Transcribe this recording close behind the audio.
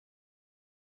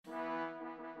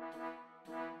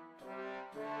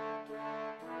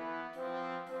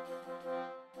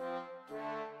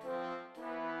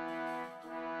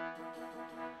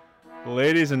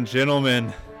Ladies and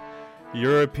gentlemen,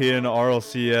 European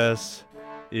RLCS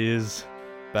is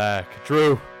back.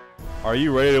 Drew, are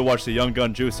you ready to watch the young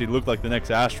gun Juicy look like the next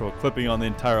Astral, clipping on the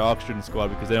entire oxygen squad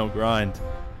because they don't grind?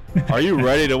 Are you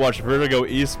ready to watch Vertigo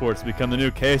Esports become the new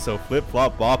Queso,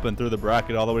 flip-flop bopping through the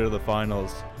bracket all the way to the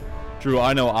finals? Drew,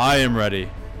 I know I am ready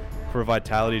for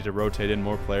Vitality to rotate in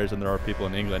more players than there are people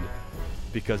in England,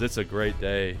 because it's a great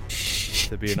day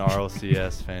to be an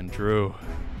RLCS fan. Drew,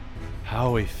 how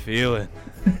are we feeling?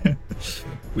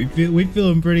 we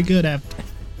feeling pretty good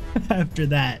after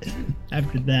that.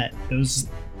 It was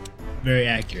very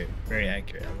accurate. Very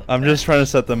accurate. I'm just trying to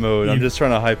set the mood. I'm just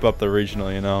trying to hype up the regional,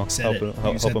 you know. Set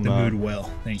the mood well.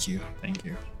 Thank you.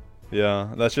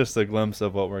 Yeah, that's just a glimpse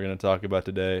of what we're going to talk about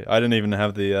today. I didn't even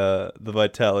have the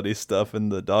Vitality stuff in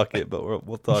the docket, but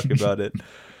we'll talk about it.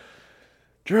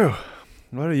 Drew,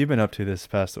 what have you been up to this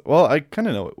past week? Well, I kind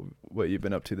of know what you've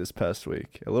been up to this past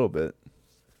week, a little bit.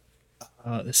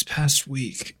 This past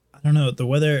week, I don't know, the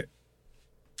weather,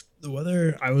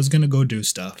 I was going to go do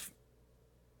stuff.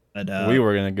 But, we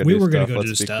were going to go do stuff,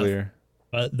 let's be clear.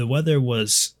 But the weather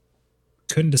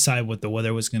couldn't decide what the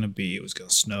weather was going to be. It was going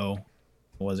to snow.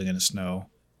 It wasn't going to snow.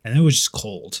 And it was just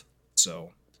cold.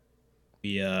 So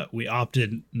we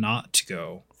opted not to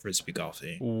go frisbee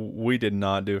golfing. We did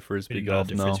not do frisbee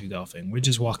golfing. We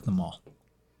just walked the mall.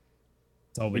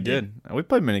 That's all we did. We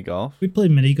played mini golf. We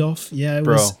played mini golf. Yeah, it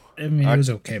was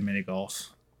okay mini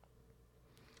golf.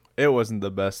 It wasn't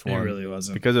the best one. It really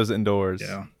wasn't. Because it was indoors.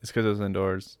 Yeah. It's because it was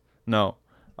indoors. No.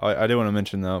 I did want to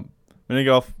mention, though, mini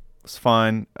golf was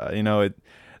fine.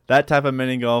 That type of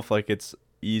mini golf, like, it's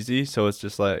easy. So it's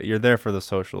just like you're there for the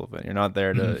social event. You're not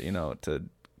there to, to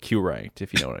Q ranked,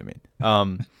 if you know what I mean.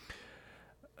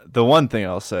 The one thing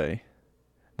I'll say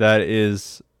that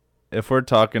is, if we're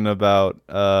talking about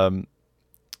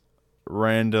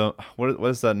random, what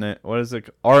is that name? What is it?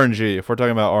 RNG. If we're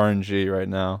talking about RNG right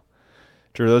now,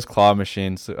 Drew, those claw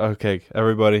machines. Okay,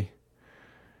 everybody,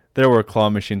 there were claw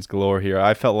machines galore here.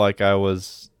 I felt like I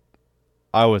was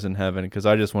in heaven because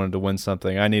I just wanted to win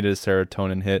something. I needed a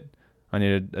serotonin hit. I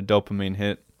needed a dopamine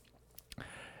hit.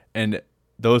 And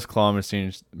those claw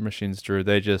machines, Drew,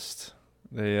 they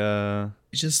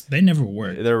never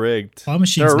work. They're rigged. Claw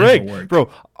machines never work. Bro,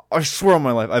 I swear on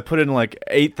my life, I put in like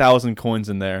 8,000 coins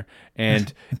in there,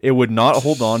 and it would not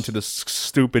hold on to the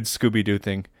stupid Scooby-Doo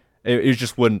thing. It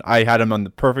just wouldn't. I had him on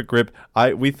the perfect grip.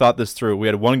 We thought this through. We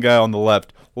had one guy on the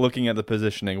left looking at the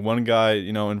positioning, one guy,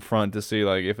 in front to see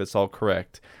like if it's all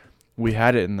correct. We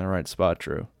had it in the right spot,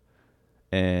 Drew.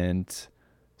 And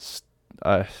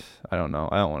I don't know.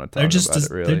 I don't want to talk about it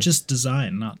really. They're just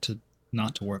designed not to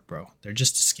work, bro. They're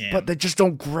just a scam. But they just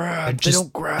don't grab. They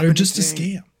don't grab. They're just a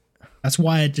scam. That's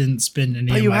why I didn't spend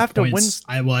any of my points.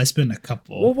 I spent a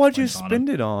couple. Well, what'd you spend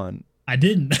it on? I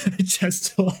didn't. I just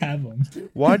still have them.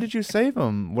 Why did you save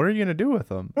them? What are you going to do with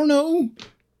them? I don't know.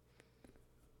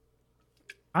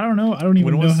 I don't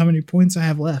even know how many points I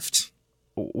have left.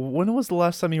 When was the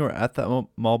last time you were at that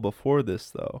mall before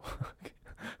this, though?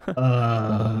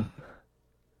 At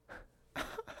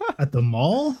the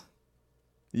mall?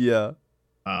 Yeah.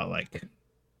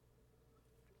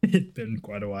 It's been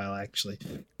quite a while, actually.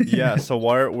 Yeah, so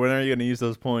when are you going to use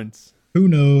those points? Who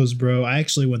knows, bro? I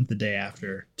actually went the day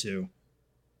after, too.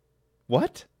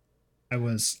 What? I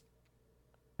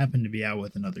happened to be out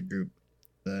with another group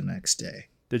the next day.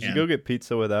 Did you go get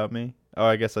pizza without me? Oh,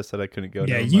 I guess I said I couldn't go.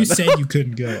 Yeah, you said you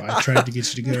couldn't go. I tried to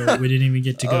get you to go. We didn't even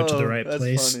get to go to the right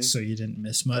place, funny. So you didn't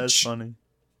miss much. That's funny.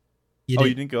 You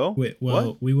didn't go? We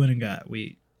went and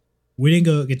we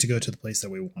didn't get to go to the place that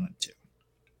we wanted to.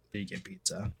 Did get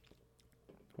pizza.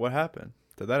 What happened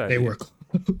to that idea? They were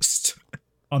closed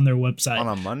on their website. On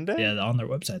a Monday? Yeah, on their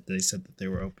website they said that they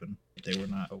were open. But they were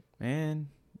not open. Man,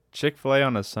 Chick-fil-A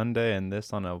on a Sunday and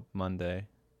this on a Monday.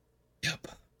 Yep.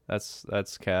 That's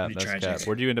cap. That's tragic. cap.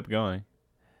 Where'd you end up going?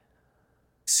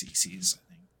 CC's, I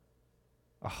think.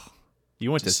 Oh,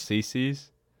 you went to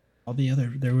CC's?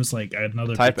 There was like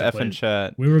another type F in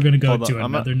chat. We were gonna go to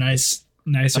another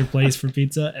nicer place for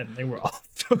pizza, and they were all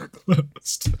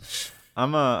closed.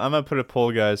 I'm gonna put a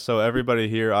poll, guys. So everybody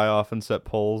here, I often set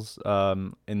polls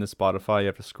in the Spotify. You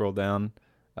have to scroll down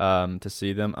to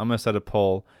see them. I'm gonna set a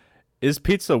poll. Is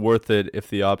pizza worth it if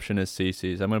the option is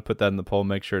CC's? I'm gonna put that in the poll.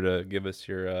 Make sure to give us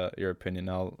your opinion.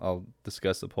 I'll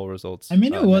discuss the poll results. I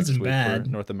mean, it wasn't bad.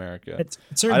 For North America. It's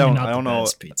certainly not the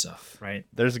best pizza, right?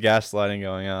 There's gaslighting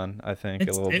going on. I think a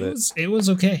little bit. It was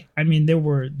okay. I mean, they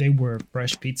were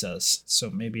fresh pizzas, so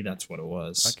maybe that's what it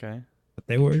was. Okay. But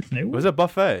they were. Was it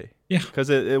buffet? Yeah. Because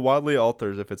it wildly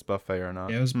alters if it's buffet or not.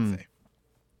 Yeah, it was buffet.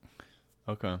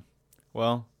 Okay.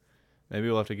 Well, Maybe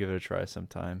we'll have to give it a try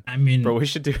sometime. I mean, Bro, we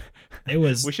should do it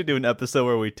was. we should do an episode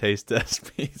where we taste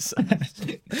test pizza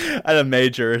at a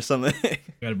major or something.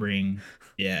 Gotta bring,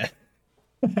 yeah.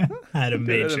 At a Do it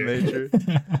major. at a major.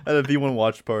 At a V1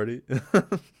 watch party.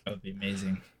 That would be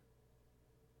amazing.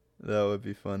 That would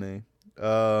be funny.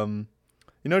 You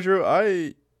know, Drew,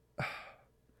 I'm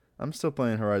still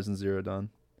playing Horizon Zero Dawn,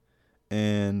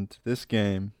 and this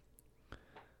game,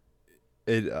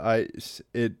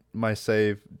 my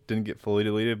save didn't get fully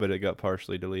deleted, but it got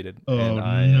partially deleted. Oh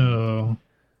and no!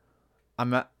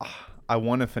 I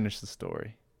want to finish the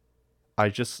story.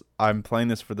 I'm playing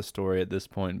this for the story at this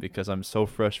point because I'm so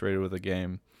frustrated with the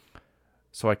game,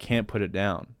 so I can't put it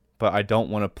down. But I don't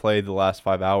want to play the last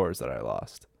 5 hours that I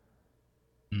lost.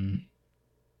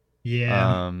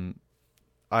 Yeah.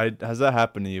 Has that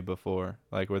happened to you before?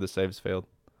 Like where the saves failed?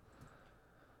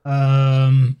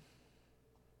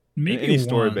 Maybe Any once.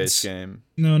 story-based game.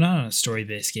 No, not a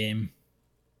story-based game.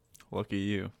 Lucky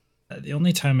you. The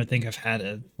only time I think I've had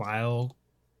a file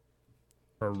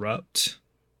corrupt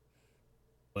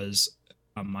was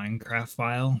a Minecraft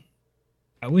file.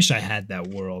 I wish I had that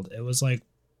world. It was like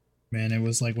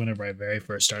whenever I very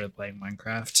first started playing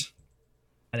Minecraft.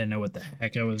 I didn't know what the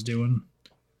heck I was doing.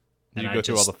 Did you go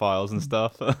through all the files and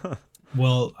stuff?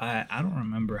 Well, I don't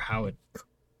remember how it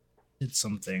did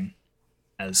something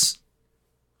as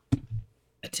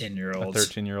a 10-year-old. A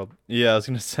 13-year-old. Yeah, I was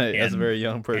going to say, as a very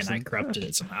young person. And I corrupted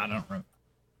it somehow. I don't remember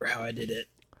how I did it.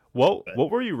 What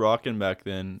were you rocking back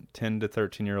then? 10 to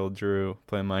 13-year-old Drew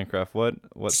playing Minecraft.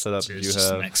 What setup did you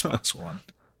have? An Xbox One.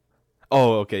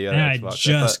 Oh, okay, yeah. And Xbox.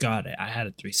 I just got it. I had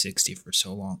a 360 for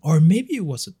so long. Or maybe it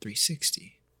was a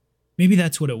 360. Maybe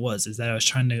that's what it was, is that I was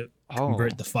trying to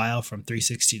convert the file from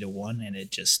 360 to 1, and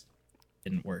it just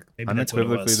didn't work. Maybe that's what it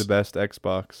unequivocally was. the best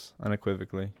Xbox.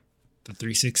 Unequivocally. The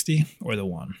 360 or the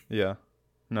 1? Yeah.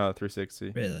 No,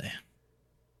 360. Really?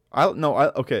 I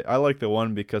like the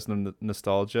one because of the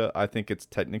nostalgia. I think it's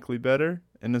technically better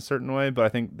in a certain way, but I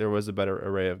think there was a better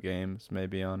array of games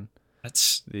maybe on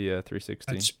That's the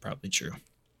 360. That's probably true.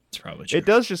 It's probably true. It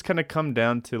does just kind of come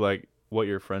down to like what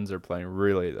your friends are playing,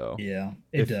 really, though. Yeah,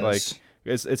 it does. Like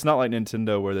it's not like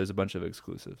Nintendo where there's a bunch of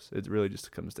exclusives. It really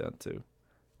just comes down to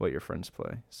what your friends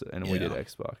play. So, and we did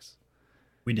Xbox.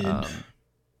 We did.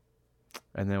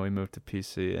 And then we moved to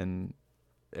PC, and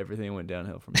everything went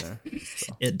downhill from there.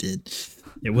 So. It did.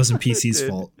 It wasn't PC's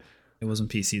fault. It wasn't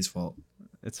PC's fault.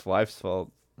 It's life's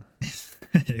fault.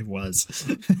 It was.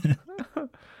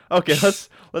 Okay,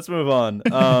 let's move on.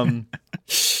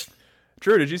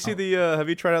 Drew, did you see have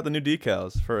you tried out the new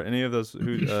decals for any of those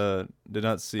who did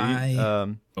not see?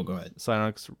 Go ahead.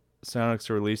 Psyonix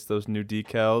released those new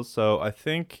decals. So I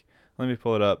think, let me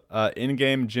pull it up.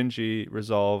 In-game Genji,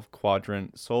 Resolve,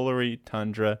 Quadrant, Solary,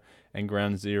 Tundra, and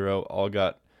Ground Zero all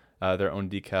got their own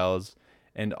decals.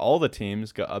 And all the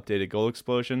teams got updated goal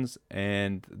explosions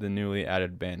and the newly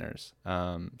added banners.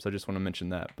 So I just want to mention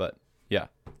that. But yeah,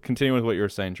 continue with what you were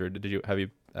saying, Drew. Have you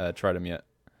tried them yet?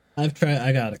 I've tried.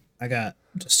 I got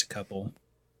just a couple.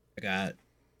 I got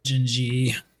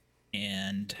Genji,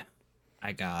 and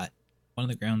I got one of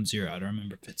the Ground Zero. I don't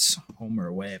remember if it's home or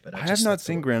away, but I have not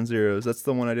seen Ground Zeroes. That's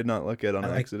the one I did not look at on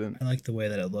accident. I like the way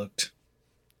that it looked.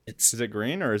 Is it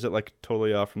green or is it like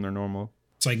totally off from their normal?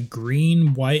 It's like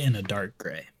green, white, and a dark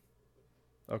gray.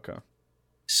 Okay.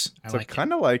 So like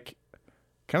kind of like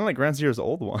Ground Zero's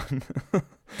old one.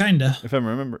 Kinda. If I'm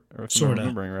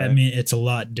remembering right. I mean, it's a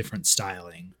lot different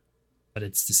styling, but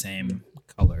it's the same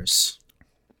colors.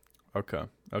 Okay.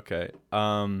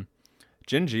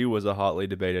 Genji was a hotly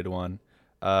debated one,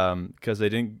 because they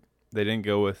didn't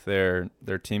go with their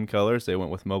team colors. They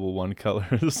went with Mobile One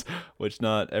colors, which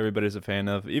not everybody's a fan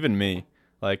of. Even me.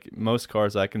 Like most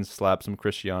cars, I can slap some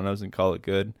Cristianos and call it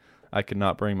good. I could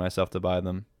not bring myself to buy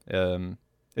them.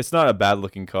 It's not a bad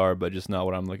looking car, but just not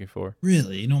what I'm looking for.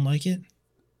 Really, you don't like it?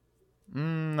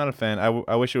 Not a fan.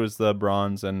 I wish it was the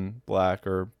bronze and black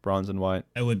or bronze and white.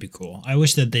 That would be cool. I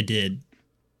wish that they did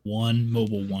one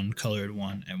Mobile One colored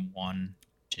one and one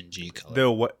Genji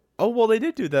colored. They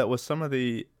did do that with some of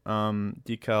the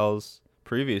decals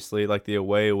previously. Like the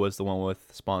away was the one with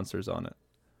sponsors on it.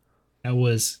 That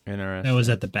was interesting. That was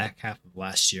at the back half of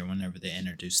last year whenever they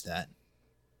introduced that.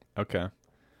 Okay.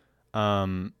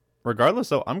 Regardless,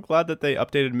 though, I'm glad that they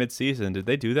updated mid-season. Did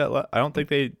they do that? I don't think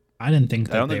they've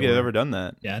ever done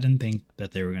that. Yeah, I didn't think that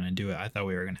they were going to do it. I thought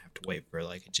we were going to have to wait for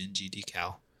like a Genji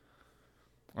decal.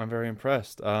 I'm very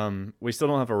impressed. We still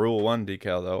don't have a Rule 1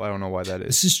 decal, though. I don't know why that is.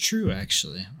 This is true,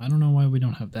 actually. I don't know why we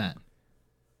don't have that.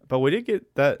 But we did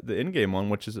get the in-game one,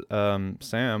 which is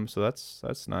Sam, so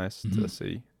that's nice to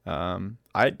see.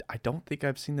 I don't think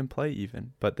I've seen them play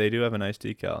even, but they do have a nice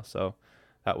decal, so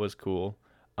That was cool.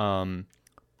 Some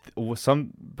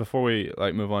before we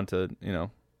like move on to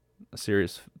a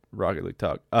serious Rocket League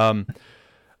talk.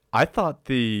 I thought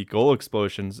the goal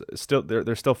explosions still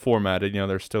they're still formatted.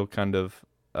 They're still kind of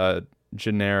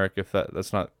generic. If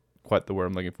that's not quite the word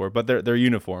I'm looking for, but they're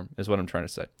uniform is what I'm trying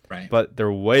to say. Right. But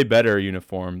they're way better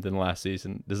uniform than last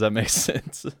season. Does that make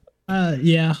sense?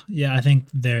 Yeah. I think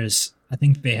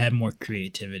they had more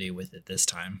creativity with it this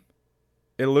time.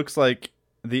 It looks like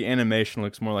the animation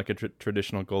looks more like a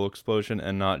traditional goal explosion,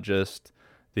 and not just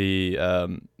the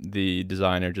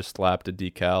designer just slapped a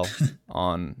decal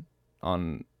on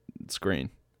screen.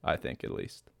 I think at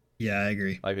least. Yeah, I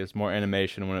agree. Like there's more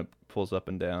animation when it pulls up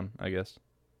and down, I guess.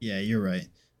 Yeah, you're right.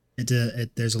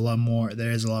 There's a lot more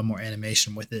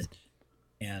animation with it,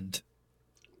 and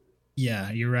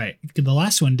yeah, you're right. The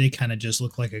last one did kind of just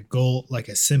look like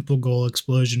a simple goal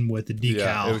explosion with a decal.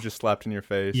 Yeah, it was just slapped in your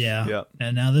face. Yeah.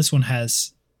 And now this one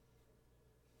has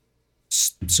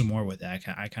some more with that.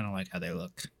 I kind of like how they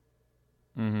look.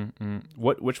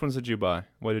 Which ones did you buy?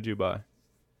 What did you buy?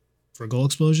 For goal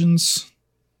explosions?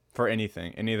 For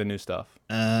anything, any of the new stuff.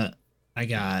 I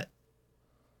got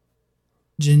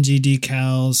Genji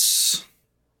decals.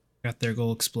 Got their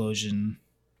goal explosion.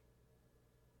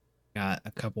 Got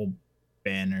a couple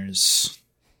banners.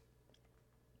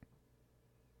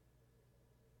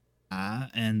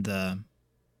 And the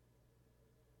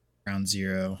Ground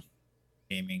Zero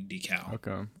gaming decal.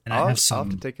 Okay. And I'll have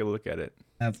to take a look at it.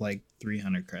 I have like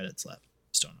 300 credits left.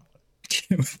 Just don't know what to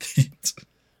do with it.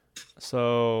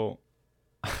 So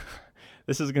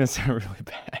this is gonna sound really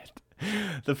bad.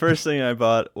 The first thing I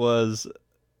bought was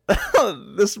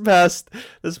this past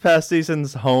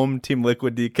season's home Team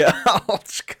Liquid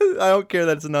decals. I don't care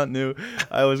that it's not new.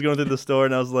 I was going through the store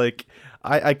and I was like,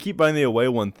 I keep buying the away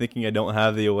one, thinking I don't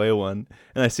have the away one,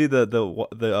 and I see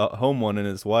the home one and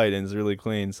it's white and it's really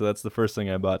clean. So that's the first thing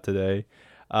I bought today.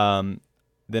 Then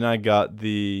I got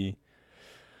the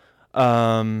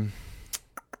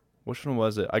which one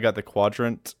was it? I got the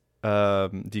Quadrant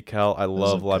decal. I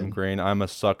love lime green. I'm a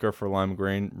sucker for lime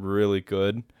green. Really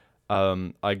good.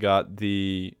 I got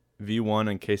the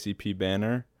V1 and KCP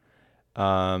banner,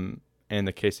 and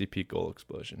the KCP goal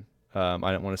explosion. I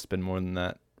don't want to spend more than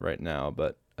that right now,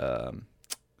 but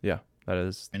yeah, that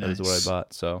is what I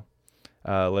bought. So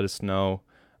let us know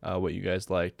what you guys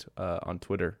liked on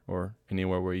Twitter or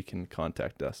anywhere where you can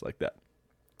contact us like that.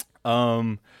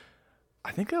 I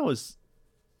think that was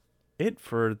it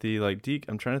for the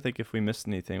I'm trying to think if we missed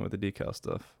anything with the decal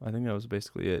stuff. I think that was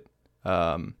basically it.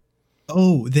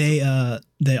 They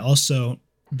also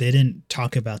didn't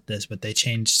talk about this, but they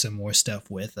changed some more stuff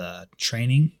with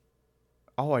training.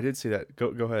 Oh, I did see that.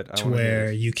 Go ahead. To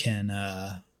where you can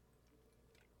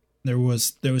there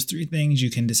was 3 things. You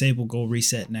can disable goal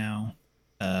reset now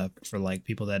for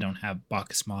people that don't have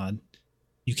Bacchus mod.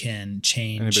 You can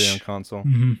change anybody on console.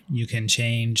 Mm-hmm, you can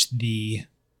change the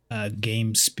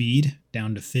game speed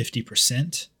down to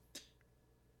 50%,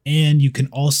 and you can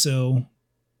also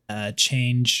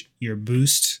change your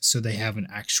boost so they have an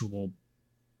actual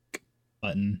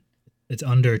button. It's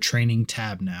under training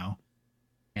tab now,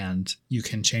 and you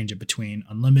can change it between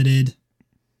unlimited,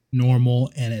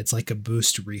 normal, and it's like a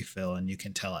boost refill, and you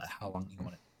can tell it how long you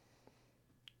want it.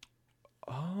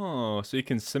 Oh, so you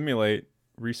can simulate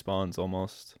respawns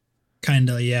almost.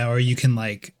 Kinda, yeah. Or you can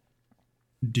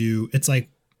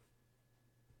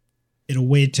it'll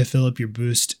wait to fill up your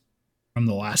boost from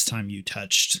the last time you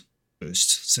touched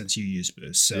boost, since you used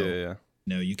boost. So yeah.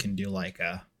 You can do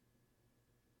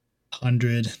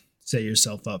 100, set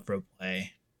yourself up for a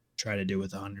play, try to do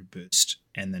with 100 boost,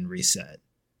 and then reset,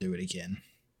 do it again.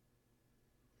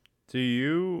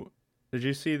 Did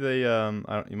you see the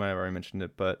you might have already mentioned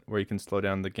it, but where you can slow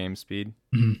down the game speed?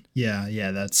 Mm-hmm. Yeah,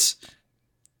 it's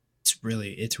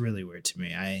really weird to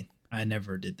me. I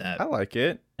never did that. I like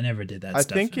it. I never did that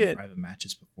stuff in private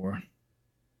matches before.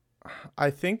 I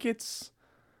think it's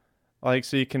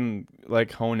so you can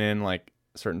hone in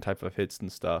certain type of hits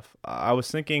and stuff. I was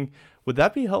thinking, would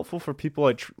that be helpful for people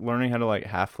learning how to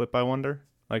half flip? I wonder,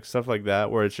 stuff like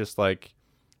that, where it's just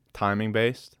timing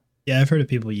based. Yeah, I've heard of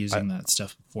people using that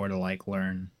stuff before to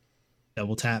learn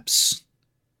double taps.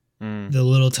 The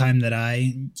little time that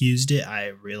I used it, I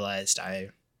realized I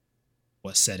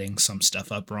was setting some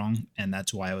stuff up wrong, and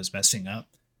that's why I was messing up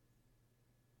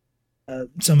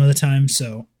some of the time.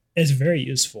 So it's very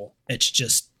useful. It's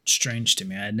just strange to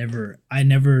me. I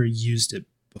never used it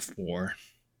before.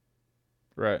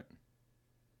 Right.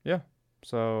 Yeah.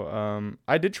 So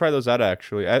I did try those out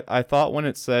actually. I thought when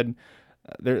it said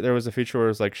there was a feature where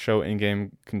it was show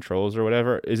in-game controls or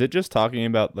whatever. Is it just talking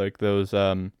about those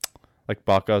like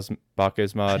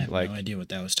Bake's I mod, have like no idea what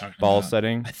that was talking ball about.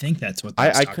 setting. I think that's what that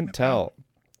was I talking couldn't about. tell.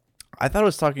 I thought it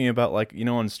was talking about, like,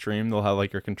 on stream they'll have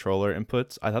like your controller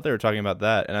inputs. I thought they were talking about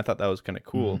that, and I thought that was kind of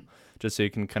cool, just so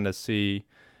you can kind of see,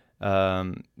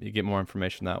 you get more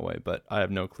information that way. But I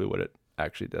have no clue what it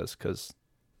actually does because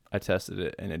I tested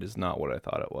it and it is not what I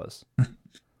thought it was.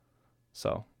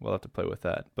 So we'll have to play with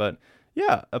that. But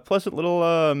yeah, a pleasant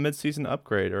little mid-season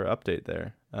upgrade or update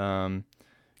there.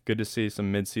 Good to see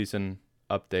some mid-season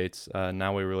updates.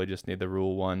 Now we really just need the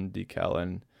Rule 1 decal,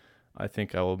 and I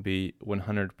think I will be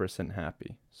 100%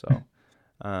 happy. So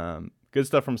good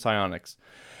stuff from Psyonix.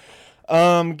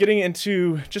 Getting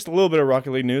into just a little bit of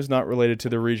Rocket League news, not related to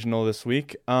the regional this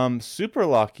week. Super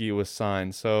Lucky was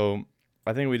signed. So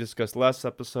I think we discussed last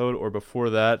episode or before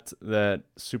that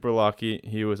Super Lucky,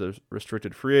 he was a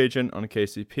restricted free agent on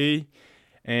KCP,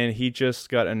 and he just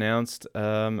got announced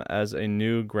as a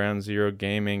new Ground Zero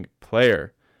Gaming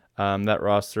player. That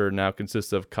roster now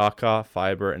consists of Kaka,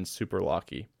 Fiber, and Super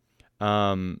Lucky.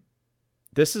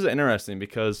 This is interesting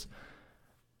because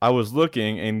I was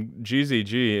looking, and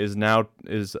GZG is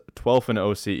 12th in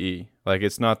OCE. Like,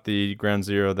 it's not the Ground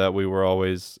Zero that we were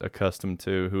always accustomed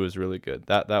to, who is really good.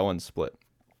 That one's split.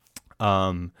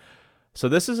 So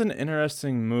this is an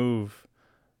interesting move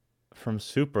from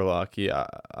Super Lucky.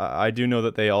 I do know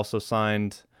that they also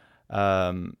signed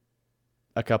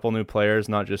a couple new players,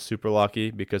 not just Super Lucky,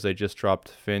 because they just dropped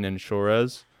Finn and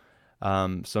Shorez.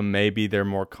 So maybe they're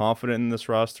more confident in this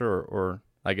roster, or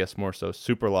I guess more so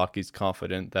Super Lucky's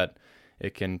confident that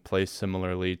it can play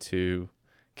similarly to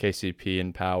KCP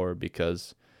and Power,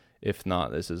 because if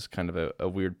not, this is kind of a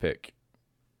weird pick.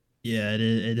 Yeah,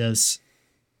 it does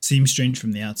seem strange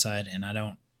from the outside, and I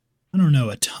don't know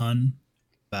a ton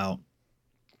about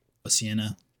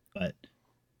Oceania, but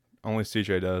only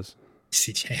CJ does.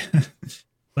 CJ.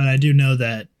 But I do know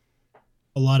that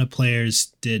a lot of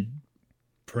players did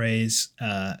praise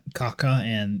Kaka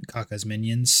and Kaka's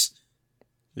minions.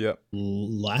 Yep.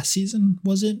 Last season,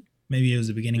 was it? Maybe it was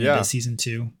the beginning of this season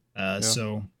too.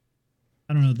 So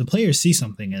I don't know. The players see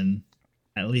something in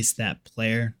at least that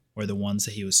player, or the ones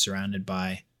that he was surrounded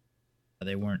by.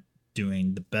 They weren't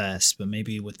doing the best, but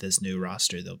maybe with this new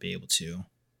roster, they'll be able to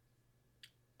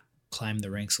climb the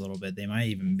ranks a little bit. They might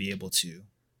even be able to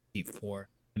compete for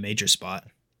a major spot.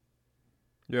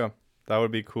 Yeah, that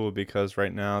would be cool, because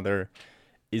right now there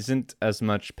isn't as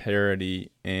much parity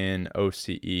in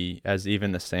OCE as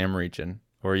even the SAM region,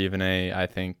 or even I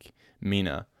think,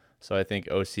 MENA. So I think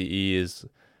OCE is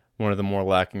one of the more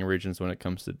lacking regions when it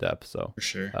comes to depth. So For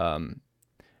sure.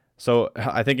 So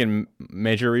I think in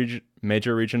major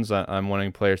regions, I'm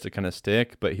wanting players to kind of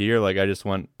stick, but here, like, I just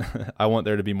want I want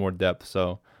there to be more depth.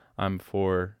 So I'm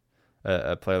for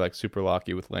a player like Super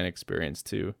Lucky with lane experience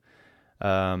to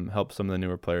help some of the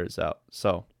newer players out.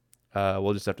 So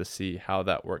we'll just have to see how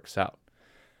that works out.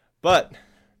 But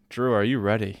Drew, are you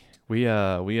ready? We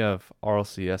have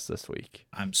RLCS this week.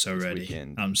 I'm so ready.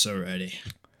 Weekend. I'm so ready.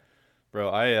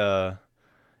 Bro,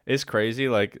 it's crazy.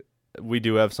 Like, we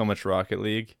do have so much Rocket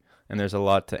League, and there's a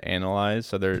lot to analyze.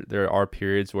 So there are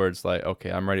periods where it's like,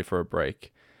 okay, I'm ready for a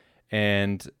break.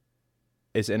 And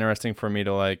it's interesting for me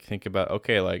to, like, think about,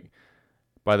 okay, like,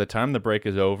 by the time the break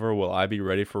is over, will I be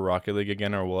ready for Rocket League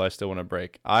again, or will I still want to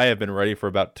break? I have been ready for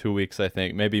about 2 weeks, I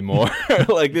think, maybe more.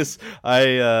 Like this,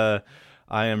 I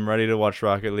am ready to watch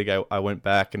Rocket League. I went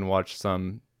back and watched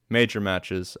some major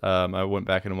matches. I went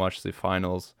back and watched the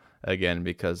finals again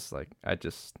because, like,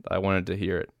 I wanted to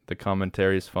hear it. The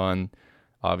commentary is fun.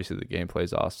 Obviously, the gameplay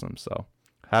is awesome. So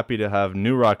happy to have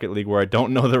new Rocket League where I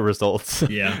don't know the results.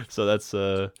 Yeah. So that's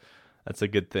a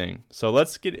good thing. So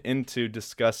let's get into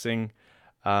discussing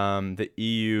the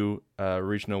EU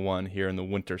Regional 1 here in the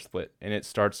winter split. And it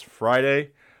starts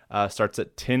Friday, starts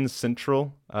at 10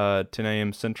 Central, 10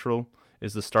 a.m. Central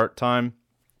is the start time.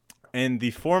 And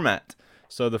the format.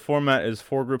 So the format is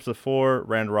 4 groups of 4,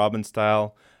 round robin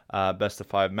style, best of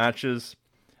 5 matches.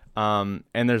 And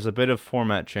there's a bit of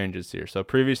format changes here. So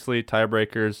previously,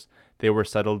 tiebreakers, they were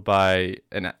settled by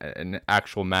an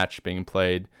actual match being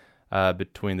played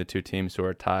between the two teams who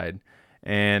are tied.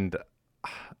 And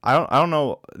I don't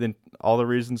know all the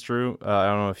reasons, Drew. I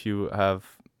don't know if you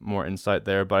have more insight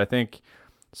there, but I think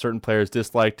certain players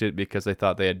disliked it because they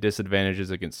thought they had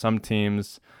disadvantages against some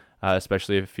teams,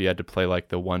 especially if you had to play like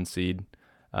the 1 seed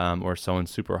or someone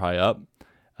super high up.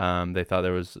 They thought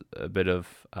there was a bit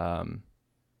of,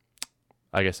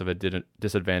 I guess, of a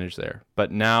disadvantage there.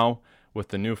 But now with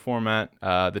the new format,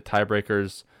 the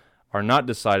tiebreakers are not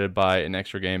decided by an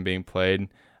extra game being played.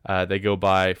 They go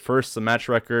by first the match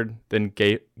record, then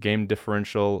game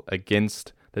differential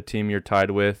against the team you're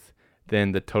tied with,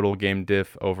 then the total game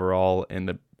diff overall,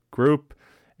 and group,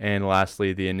 and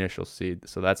lastly, the initial seed.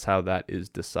 So that's how that is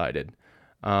decided.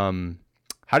 How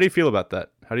do you feel about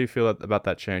that? How do you feel about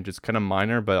that change? It's kind of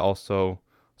minor, but also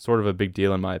sort of a big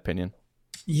deal in my opinion.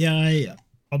 Yeah,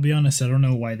 I'll be honest. I don't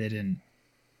know why they didn't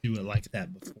do it like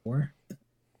that before.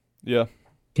 Yeah.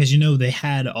 Because, they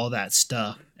had all that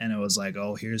stuff, and it was like,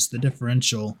 oh, here's the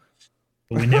differential.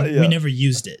 But we never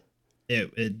used it.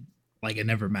 It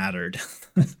never mattered.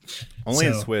 Only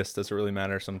in Swiss does it really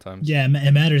matter sometimes. Yeah,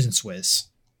 it matters in Swiss.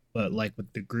 But,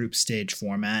 with the group stage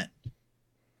format,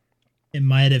 it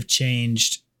might have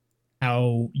changed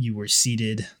how you were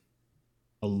seated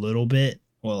a little bit.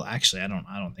 Well, actually, I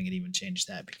don't think it even changed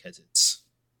that because it's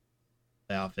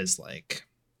playoff is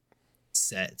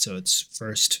set, so it's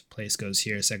first place goes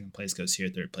here, second place goes here,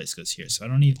 third place goes here. So I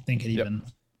don't even think it even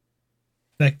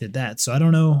affected that. So I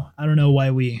don't know why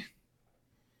we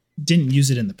didn't use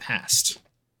it in the past.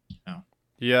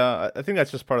 Yeah, I think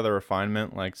that's just part of the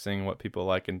refinement, seeing what people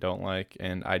like and don't like.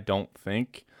 And I don't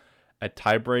think a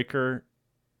tiebreaker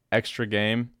extra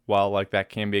game, while that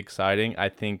can be exciting, I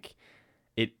think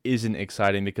it isn't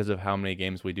exciting because of how many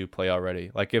games we do play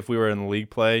already. If we were in the league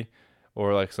play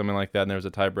or something like that and there was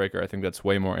a tiebreaker, I think that's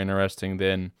way more interesting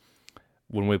than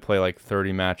when we play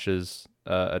 30 matches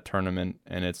a tournament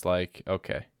and it's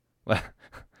okay,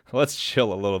 let's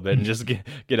chill a little bit and just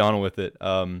get on with it.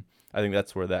 I think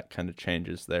that's where that kind of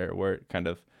changes there, where it kind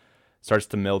of starts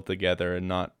to meld together and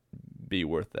not be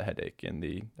worth the headache and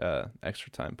the extra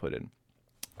time put in.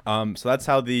 So that's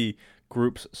how the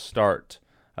groups start,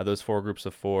 those 4 groups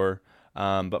of 4.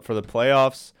 But for the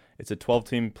playoffs, it's a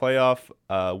 12-team playoff.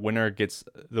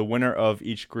 The winner of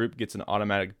each group gets an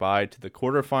automatic bye to the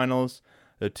quarterfinals.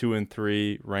 The 2 and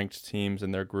 3 ranked teams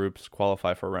in their groups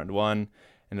qualify for round 1,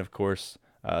 and of course,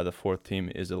 the 4th team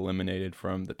is eliminated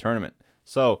from the tournament.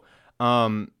 So,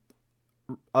 other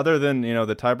than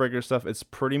the tiebreaker stuff, it's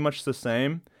pretty much the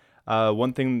same.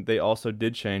 One thing they also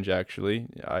did change, actually,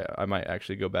 I might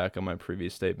actually go back on my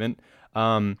previous statement.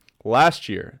 Last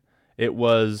year, it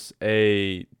was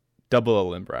a double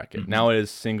elim bracket. Mm-hmm. Now it is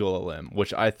single elim,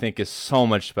 which I think is so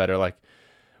much better.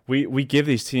 We give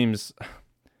these teams,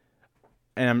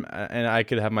 and I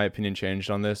could have my opinion changed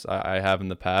on this. I have in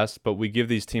the past, but we give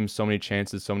these teams so many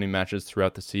chances, so many matches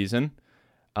throughout the season,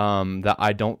 that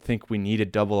I don't think we need a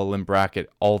double elim bracket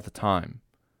all the time.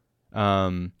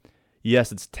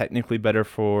 Yes, it's technically better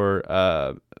for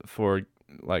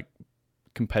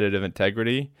competitive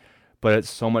integrity, but it's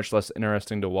so much less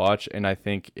interesting to watch, and I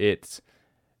think it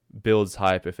builds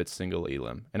hype if it's single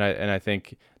elim. And I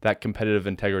think that competitive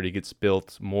integrity gets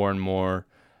built more and more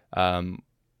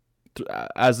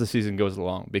as the season goes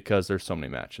along because there's so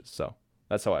many matches. So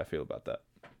that's how I feel about that.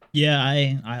 Yeah,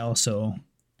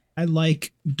 I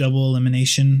like double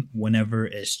elimination whenever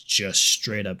it's just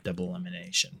straight up double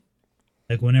elimination.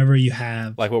 Whenever you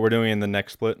have... what we're doing in the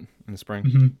next split in the spring?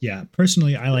 Mm-hmm. Yeah,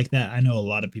 personally, I like that. I know a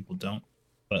lot of people don't.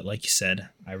 But like you said,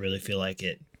 I really feel like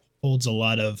it holds a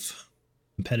lot of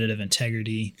competitive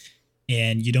integrity.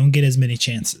 And you don't get as many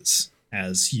chances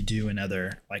as you do in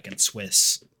other, in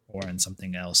Swiss or in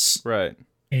something else. Right.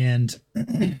 And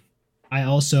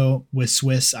with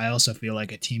Swiss, I also feel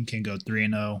like a team can go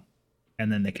 3-0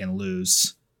 and then they can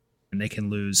lose. And they can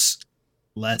lose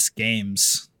less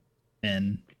games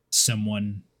than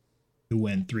someone who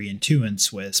went 3-2 in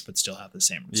Swiss but still have the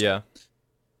same result. Yeah.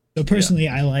 So personally,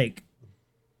 I like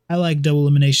double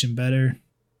elimination better,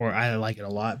 or I like it a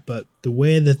lot, but the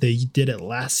way that they did it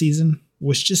last season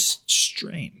was just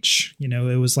strange. It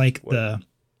was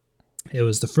it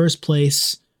was the first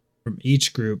place from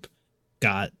each group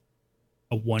got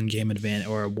a 1 game advantage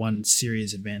or a 1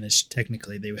 series advantage.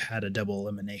 Technically, they had a double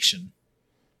elimination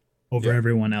over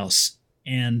everyone else.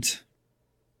 And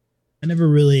I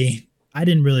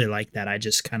didn't really like that. I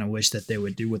just kind of wish that they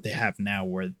would do what they have now,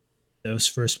 where those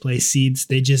first place seeds,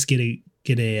 they just get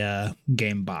a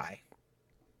game bye.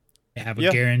 They have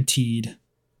a guaranteed,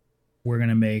 we're going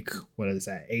to make, what is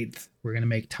that, 8th? We're going to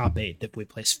make top 8 if we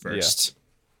place first.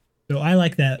 Yeah. So I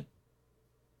like that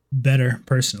better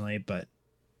personally, but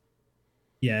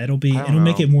yeah, it'll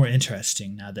make it more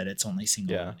interesting now that it's only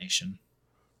single elimination.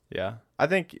 Yeah. I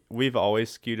think we've always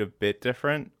skewed a bit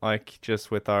different,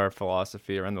 just with our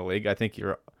philosophy around the league. I think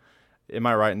am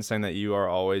I right in saying that you are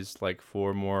always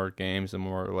for more games and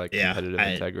more competitive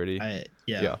integrity?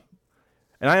 Yeah.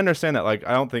 And I understand that. I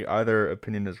don't think either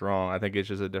opinion is wrong. I think it's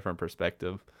just a different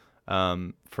perspective.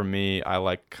 For me, I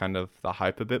like kind of the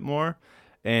hype a bit more.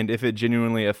 And if it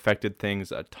genuinely affected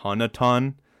things a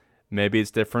ton, maybe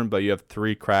it's different. But you have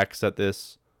 3 cracks at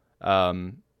this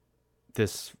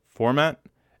format,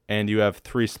 and you have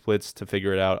 3 splits to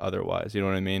figure it out otherwise. You know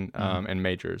what I mean? And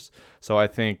majors. So I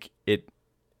think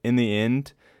in the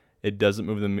end, it doesn't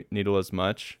move the needle as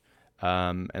much.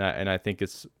 And I think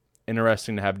it's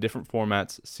interesting to have different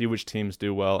formats, see which teams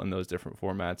do well in those different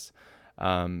formats.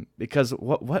 Because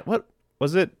what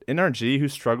was it NRG who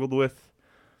struggled with?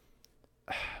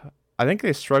 I think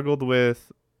they struggled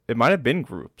with, it might have been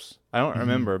groups. I don't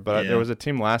remember, but there was a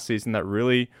team last season that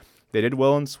really, they did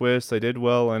well in Swiss, they did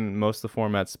well in most of the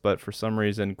formats, but for some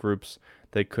reason groups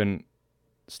they couldn't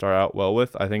start out well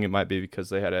with. I think it might be because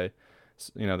they had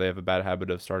they have a bad habit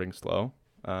of starting slow.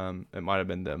 It might have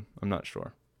been them. I'm not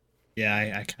sure. Yeah,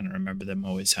 I kind of remember them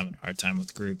always having a hard time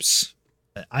with groups.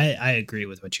 But I agree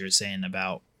with what you were saying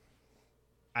about,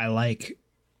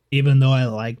 even though I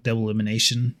like double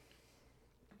elimination,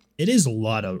 it is a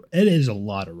lot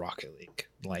of Rocket League.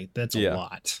 Like, that's a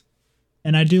lot.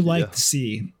 And I do like to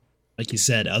see, like you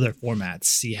said, other formats,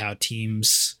 see how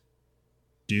teams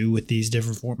do with these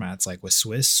different formats. Like with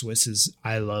Swiss,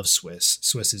 I love Swiss.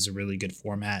 Swiss is a really good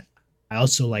format. I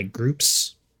also like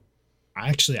groups.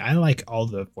 I like all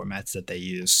the formats that they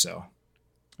use. So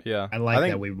yeah, I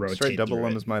think that we rotate. Straight double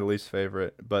M is my least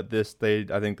favorite, but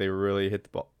I think they really hit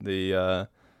the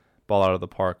ball out of the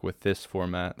park with this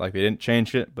format. Like, they didn't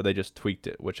change it, but they just tweaked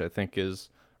it, which I think is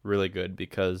really good,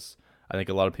 because I think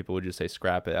a lot of people would just say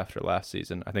scrap it after last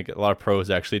season. I think a lot of pros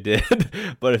actually did.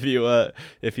 But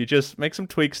if you just make some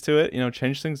tweaks to it,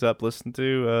 change things up, listen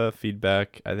to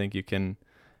feedback, I think you can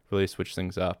really switch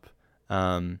things up.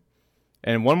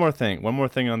 And one more thing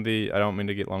on I don't mean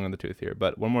to get long on the tooth here,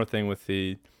 but one more thing with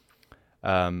the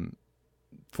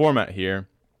format here.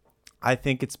 I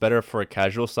think it's better for a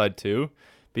casual side too,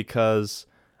 because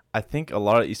I think a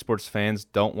lot of esports fans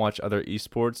don't watch other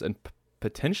esports, and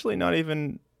potentially not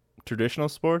even traditional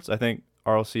sports. I think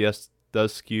RLCS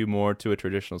does skew more to a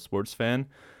traditional sports fan.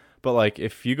 But like,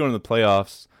 if you go into the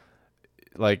playoffs,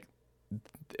 like,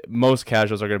 most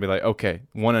casuals are going to be like, okay,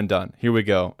 one and done, here we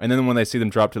go. And then when they see them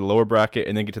drop to the lower bracket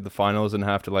and then get to the finals and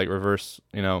have to like reverse,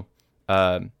 what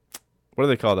do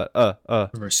they call that?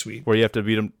 Reverse sweep. Where you have to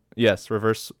beat them. Yes,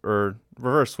 reverse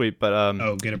sweep.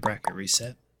 But get a bracket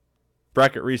reset.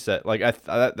 Bracket reset. Like,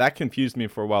 that confused me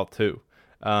for a while too.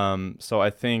 So I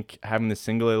think having the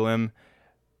single elim,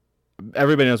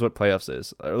 everybody knows what playoffs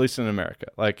is, or at least in America.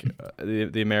 Like,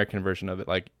 the American version of it,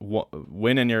 like,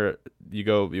 win and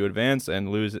you advance, and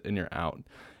lose and you're out.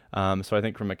 So I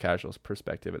think from a casual's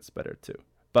perspective, it's better too.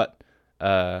 But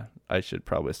I should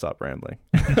probably stop rambling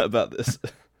about this.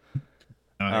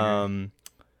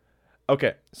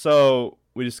 Okay, so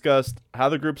we discussed how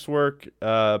the groups work,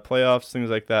 playoffs,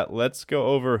 things like that. Let's go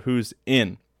over who's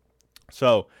in.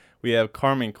 So we have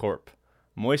Karmine Corp,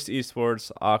 Moist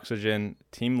Esports, Oxygen,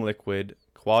 Team Liquid,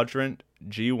 Quadrant,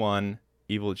 G1,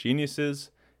 Evil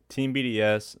Geniuses, Team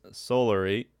BDS,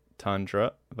 Solary,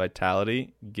 Tundra,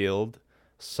 Vitality, Guild,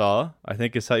 Saw, I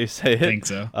think is how you say it. I think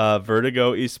so.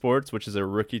 Vertigo Esports, which is a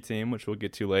rookie team, which we'll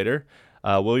get to later.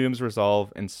 Williams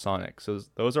Resolve, and Sonic. So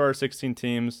those are our 16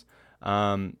 teams.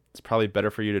 It's probably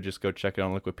better for you to just go check it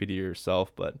on Liquipedia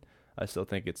yourself, but I still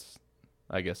think it's,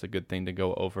 I guess, a good thing to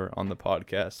go over on the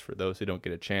podcast for those who don't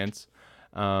get a chance.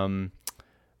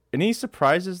 Any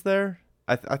surprises there?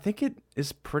 I think it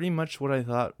is pretty much what I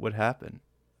thought would happen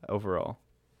overall.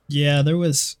 Yeah, there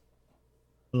was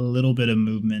a little bit of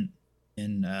movement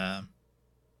in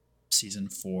season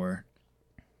 4.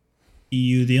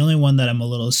 EU, the only one that I'm a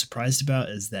little surprised about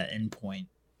is that Endpoint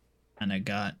kind of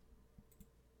got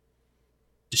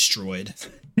destroyed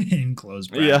in closed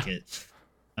bracket.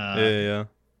 Yeah.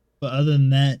 But other than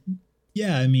that,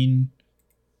 yeah, I mean,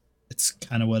 it's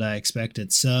kind of what I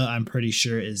expected. So I'm pretty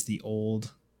sure is the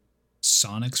old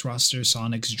Sonics roster.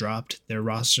 Sonics dropped their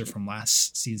roster from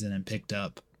last season and picked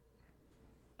up.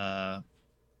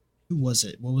 Who was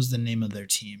it? What was the name of their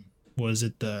team? Was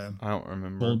it the? I don't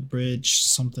remember. Goldbridge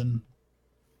something.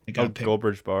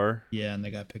 Goldbridge Bar. Yeah, and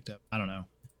they got picked up. I don't know.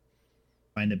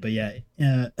 Find it, but yeah,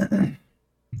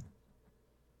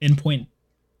 Endpoint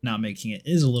not making it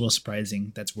is a little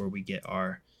surprising. That's where we get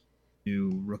our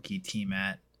new rookie team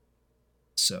at.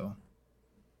 So,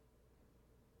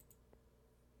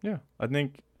 yeah, I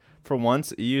think for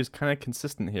once EU is kind of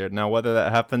consistent here. Now, whether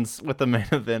that happens with the main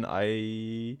event,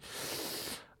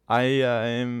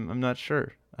 I'm not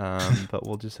sure. But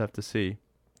we'll just have to see.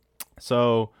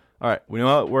 So, all right, we know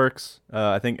how it works.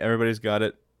 I think everybody's got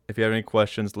it. If you have any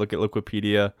questions, look at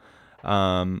Liquipedia.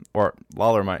 Or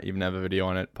Lawler might even have a video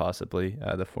on it, possibly,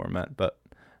 the format. But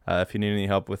if you need any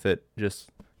help with it, just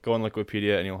go on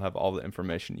Liquipedia and you'll have all the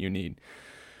information you need.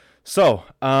 So,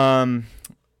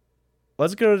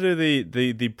 let's go to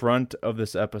the brunt of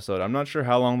this episode. I'm not sure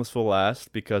how long this will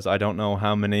last because I don't know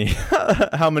how many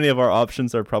how many of our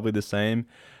options are probably the same.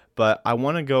 But I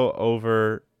want to go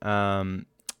over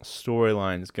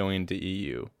storylines going into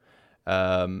EU.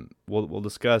 We'll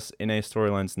discuss NA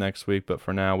storylines next week, but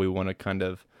for now we want to kind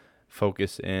of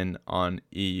focus in on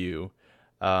EU.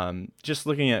 Just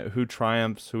looking at who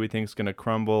triumphs, who we think is going to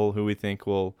crumble, who we think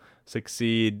will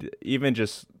succeed, even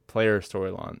just player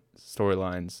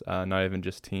storylines, not even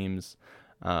just teams.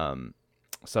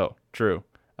 So, Drew,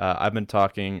 I've been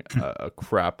talking a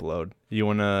crap load. You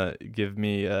want to give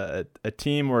me a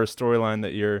team or a storyline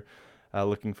that you're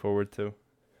looking forward to?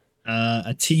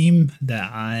 A team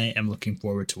that I am looking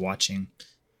forward to watching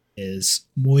is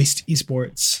Moist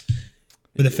Esports,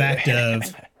 with the fact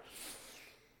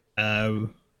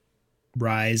of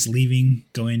Rise leaving,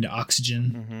 going to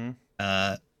Oxygen,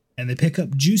 and they pick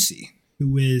up Juicy,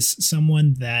 who is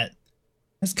someone that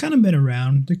has kind of been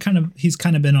around. He's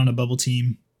kind of been on a bubble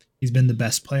team. He's been the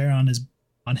best player on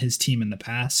his team in the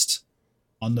past,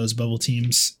 on those bubble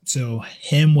teams. So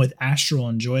him with Astral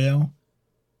and Joyo,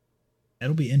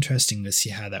 it'll be interesting to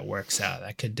see how that works out.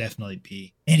 That could definitely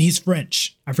be. And he's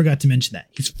French. I forgot to mention that.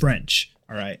 He's French.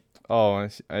 All right. Oh,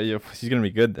 he's going to be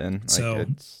good then. So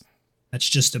that's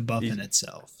just a buff in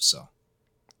itself. So.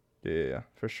 Yeah,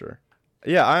 for sure.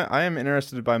 Yeah, I am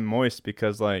interested by Moist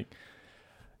because, like,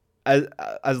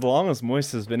 as long as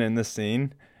Moist has been in this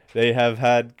scene, they have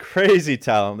had crazy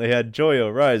talent. They had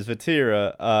Joyo, Rise,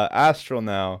 Vatira, Astral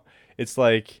now. It's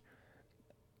like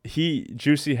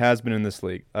Juicy has been in this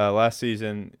league. Last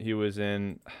season he was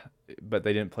in, but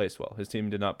they didn't place well. His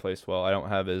team did not place well. I don't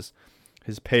have his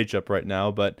page up right now,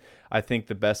 but I think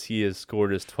the best he has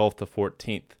scored is 12th to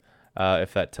 14th,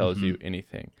 if that tells you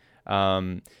anything.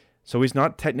 So he's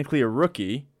not technically a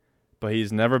rookie, but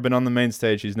he's never been on the main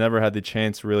stage. He's never had the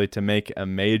chance really to make a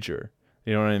major.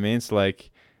 You know what I mean? So,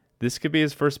 like, this could be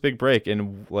his first big break,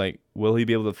 and, like, will he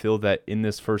be able to fill that in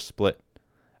this first split?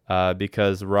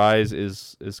 Because Rise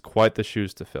is quite the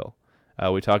shoes to fill.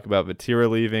 We talk about Vatira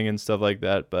leaving and stuff like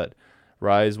that, but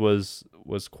Rise was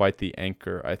quite the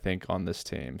anchor, I think, on this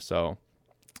team. So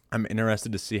I'm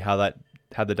interested to see how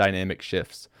the dynamic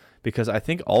shifts, because I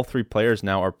think all three players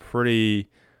now are pretty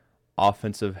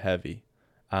offensive heavy.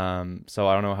 So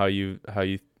I don't know how you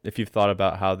if you've thought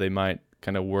about how they might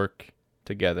kind of work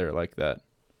together like that.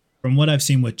 From what I've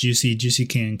seen with Juicy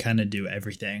can kind of do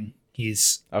everything.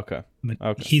 He's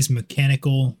he's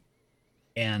mechanical,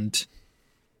 and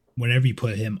whenever you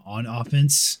put him on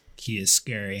offense, he is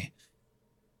scary.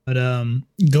 But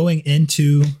going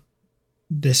into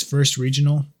this first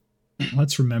regional,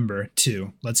 let's remember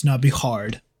too, let's not be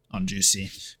hard on Juicy,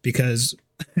 because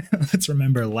let's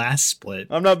remember last split.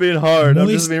 I'm not being hard. I'm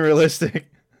just being realistic.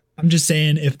 I'm just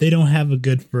saying, if they don't have a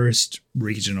good first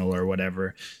regional or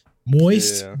whatever,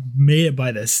 Moist made it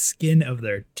by the skin of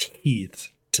their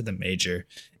teeth to the major,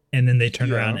 and then they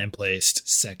turned around and placed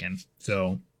second.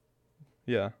 So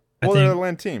yeah, well, they're a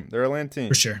LAN team.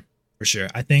 For sure.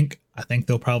 I think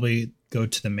they'll probably go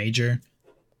to the major,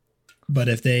 but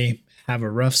if they have a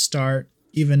rough start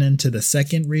even into the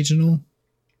second regional,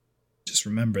 just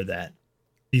remember that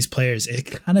these players,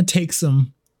 it kind of takes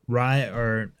them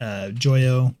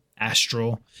Joyo,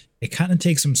 Astral, it kind of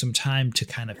takes them some time to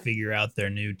kind of figure out their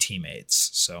new teammates.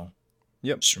 So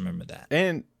just remember that.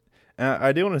 And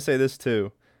I do want to say this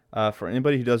too, for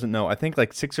anybody who doesn't know, I think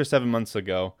like 6 or 7 months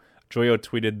ago, Joyo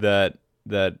tweeted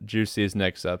that Juicy is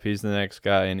next up. He's the next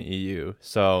guy in EU.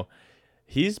 So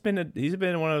he's been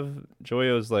one of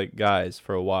Joyo's like guys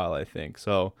for a while, I think.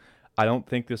 So I don't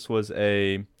think this was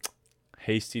a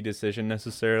hasty decision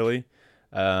necessarily.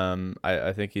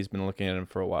 I think he's been looking at him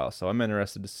for a while. So I'm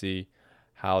interested to see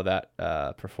how that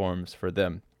performs for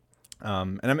them.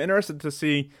 And I'm interested to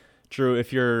see, Drew,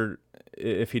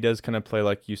 if he does kind of play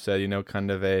like you said,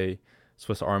 kind of a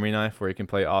Swiss Army knife where he can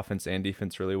play offense and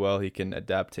defense really well. He can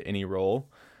adapt to any role.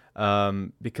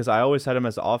 Because I always had him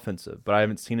as offensive, but I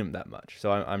haven't seen him that much.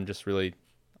 So I'm just really,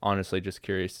 honestly, just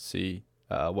curious to see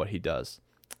what he does.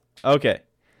 Okay.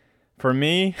 For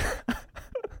me,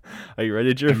 are you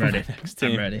ready, Drew? I'm ready. Next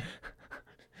team? I'm ready.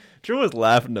 Drew was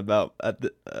laughing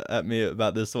at me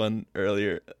about this one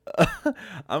earlier.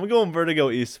 I'm going Vertigo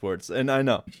Esports, and I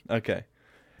know. Okay.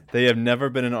 They have never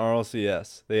been in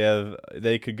RLCS.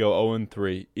 They could go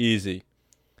 0-3 easy.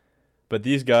 But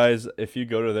these guys, if you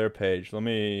go to their page, let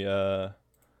me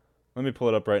pull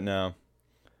it up right now.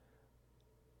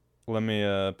 Let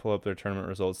me pull up their tournament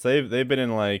results. They've been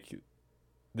in like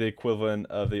the equivalent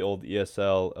of the old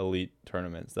ESL Elite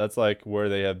tournaments. That's like where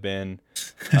they have been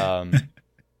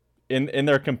in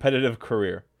their competitive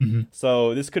career. Mm-hmm.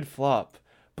 So this could flop,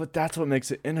 but that's what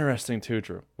makes it interesting too,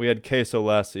 Drew. We had Queso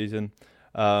last season.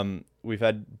 We've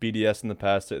had BDS in the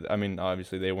past. I mean,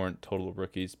 obviously they weren't total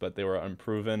rookies, but they were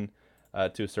unproven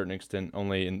to a certain extent,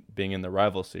 only in being in the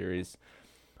rival series.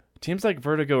 teams like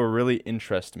Vertigo really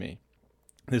interest me.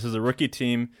 This is a rookie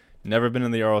team, never been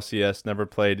in the RLCS, never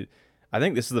played. I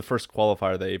think this is the first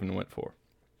qualifier they even went for,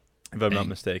 if I'm not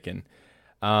mistaken.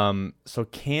 So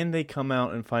can they come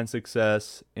out and find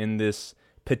success in this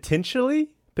potentially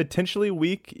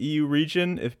weak EU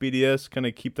region if BDS kind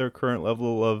of keep their current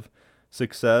level of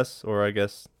success, or I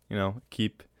guess,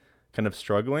 keep kind of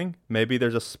struggling? Maybe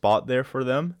there's a spot there for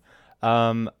them.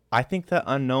 I think that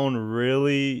unknown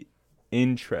really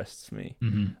interests me.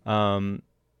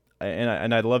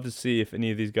 And I'd love to see if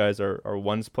any of these guys are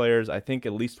ones players. I think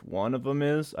at least one of them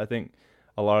is. I think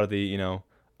a lot of the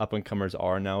up and comers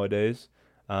are nowadays.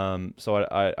 So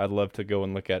I'd love to go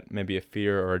and look at maybe a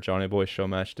Fear or a Johnny Boy show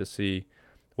match to see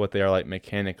what they are like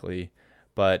mechanically.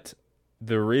 But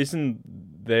the reason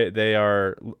they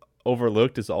are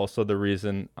overlooked is also the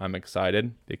reason I'm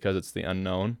excited, because it's the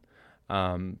unknown.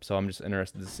 So I'm just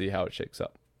interested to see how it shakes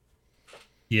up.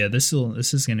 Yeah, this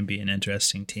is going to be an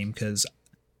interesting team, because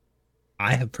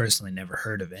I have personally never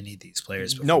heard of any of these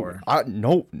players before.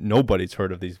 Nobody's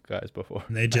heard of these guys before.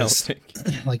 They just,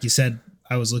 like you said,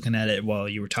 I was looking at it while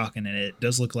you were talking, and it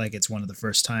does look like it's one of the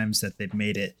first times that they've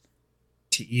made it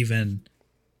to even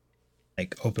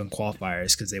like open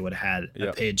qualifiers, because they would have had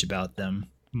a page about them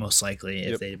most likely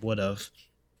if they would have.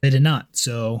 They did not.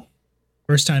 So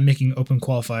first time making open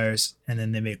qualifiers, and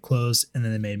then they made closed, and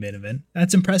then they made main event.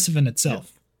 That's impressive in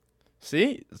itself.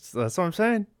 See, that's what I'm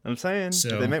saying. So,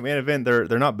 if they make main event,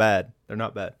 they're not bad. They're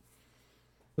not bad.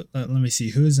 Let me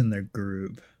see who's in their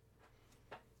group.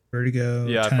 Vertigo,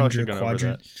 Tundra,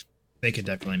 Quadrant. They could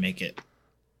definitely make it.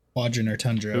 Quadrant or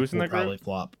Tundra will probably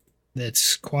flop.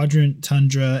 It's Quadrant,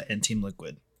 Tundra, and Team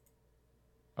Liquid.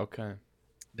 Okay.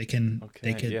 They could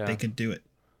do it.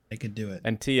 They could do it.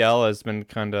 And TL has been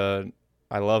kind of,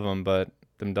 I love them, but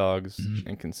them dogs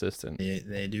inconsistent.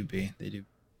 They do.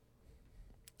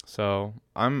 So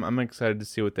I'm excited to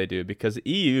see what they do, because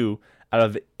EU, out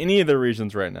of any of the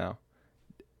regions right now,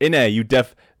 NA,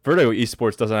 Vertigo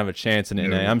Esports doesn't have a chance in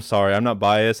NA. I'm sorry, I'm not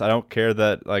biased. I don't care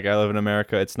that I live in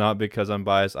America. It's not because I'm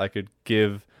biased. I could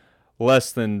give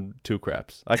less than 2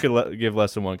 craps. I could give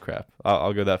less than 1 crap.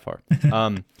 I'll go that far.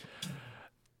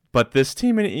 But this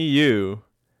team in EU,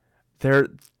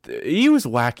 EU is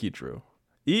wacky, Drew.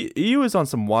 EU is on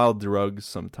some wild drugs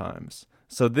sometimes.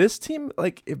 So this team,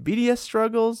 if BDS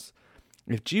struggles,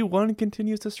 if G1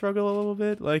 continues to struggle a little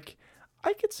bit,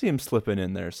 I could see him slipping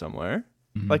in there somewhere.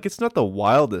 It's not the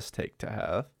wildest take to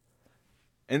have.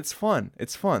 And it's fun.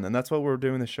 And that's what we're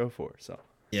doing the show for. So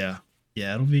yeah,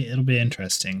 it'll be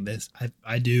interesting.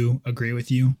 I do agree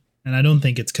with you. And I don't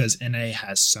think it's because NA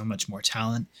has so much more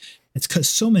talent. It's because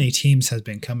so many teams has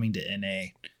been coming to NA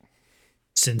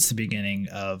since the beginning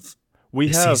of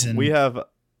season. We have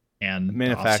and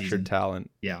manufactured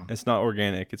talent. Yeah. It's not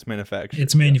organic. It's manufactured.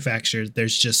 It's manufactured. Yeah.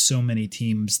 There's just so many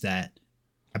teams that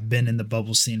have been in the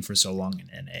bubble scene for so long in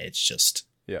NA. It's just,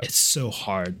 it's so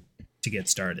hard to get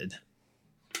started.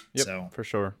 Yep, so, for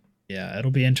sure. Yeah, it'll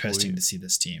be interesting to see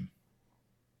this team.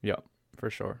 Yep,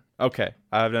 for sure. Okay,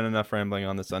 I've done enough rambling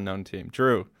on this unknown team.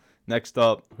 Drew, next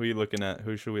up, who are you looking at?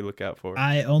 Who should we look out for?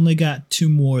 I only got 2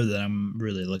 more that I'm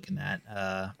really looking at.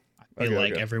 I feel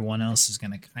like everyone else is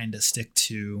going to kind of stick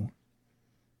to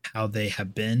how they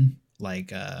have been.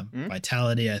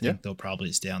 Vitality, I think they'll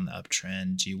probably stay on the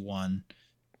uptrend. G1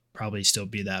 probably still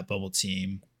be that bubble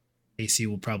team. AC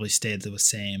will probably stay the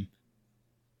same.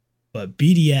 But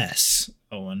BDS,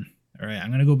 Owen. All right, I'm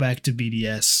going to go back to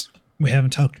BDS. We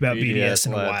haven't talked about BDS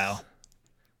in a while.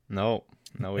 No,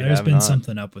 we haven't. There's been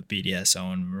something up with BDS,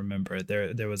 Owen. Remember,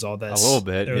 there was all this. A little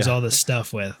bit. There was all this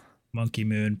stuff with Monkey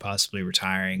Moon possibly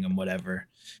retiring and whatever.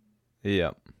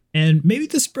 Yeah. And maybe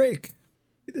this break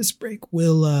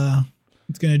will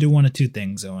it's going to do one of 2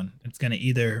 things, Owen. It's going to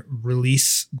either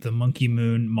release the Monkey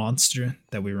Moon monster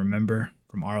that we remember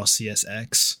from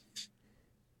RLCS-X,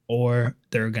 or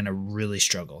they're going to really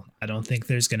struggle. I don't think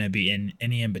there's going to be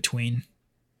any in between.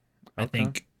 Okay. I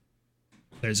think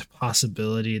there's a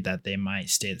possibility that they might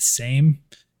stay the same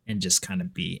and just kind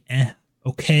of be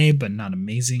okay, but not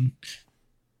amazing.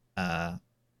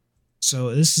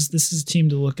 So this is a team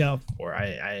to look out for.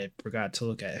 I forgot to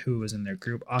look at who was in their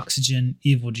group: Oxygen,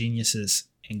 Evil Geniuses,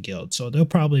 and Guild. So they'll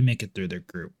probably make it through their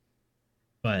group,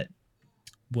 but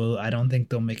I don't think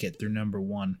they'll make it through number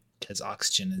 1 because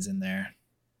Oxygen is in there.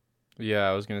 Yeah,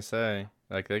 I was gonna say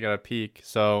they got a peak.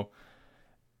 So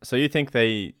you think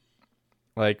they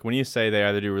when you say they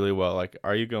either do really well,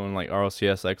 are you going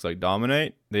RLCS-X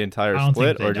dominate the entire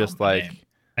split, or just dominate.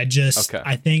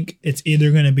 I think it's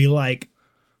either gonna be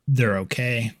they're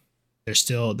okay. They're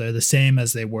the same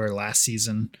as they were last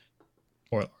season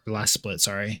or last split,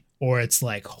 sorry. Or it's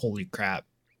holy crap,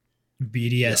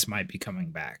 BDS might be coming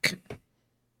back.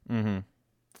 Mm-hmm.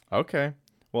 Okay.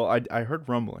 Well, I heard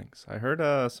rumblings. I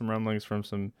heard some rumblings from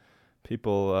some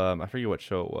people. I forget what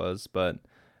show it was, but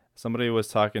somebody was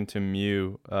talking to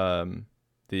Mew,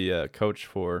 the coach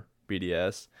for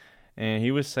BDS, and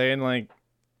he was saying like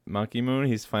Monkey Moon,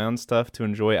 he's found stuff to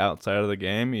enjoy outside of the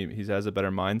game. He has a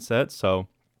better mindset, so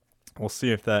we'll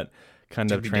see if that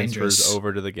kind of transfers dangerous.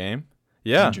 over to the game.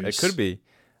 Yeah, Dangerous. it could be.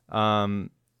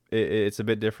 It's a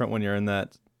bit different when you're in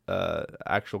that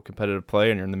actual competitive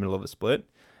play and you're in the middle of a split.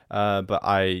 But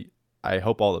I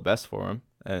hope all the best for him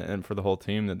and for the whole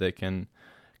team, that they can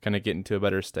kind of get into a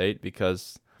better state,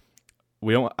 because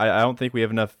I don't think we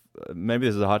have enough. Maybe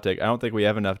this is a hot take. I don't think we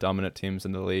have enough dominant teams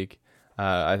in the league.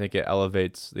 I think it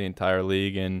elevates the entire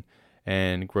league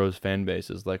and grows fan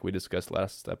bases, like we discussed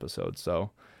last episode.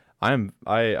 So I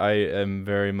am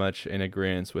very much in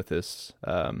agreement with this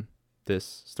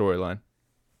storyline.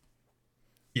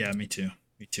 Yeah, me too.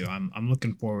 I'm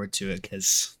looking forward to it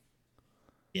because,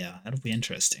 yeah, that'll be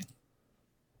interesting.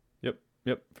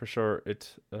 Yep, for sure.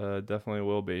 It definitely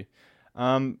will be.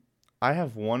 I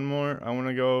have one more I want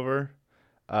to go over.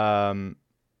 Well,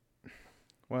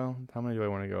 how many do I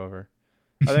want to go over?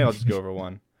 I think I'll just go over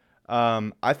one.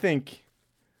 I think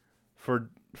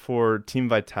for Team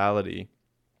Vitality,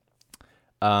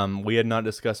 we had not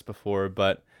discussed before,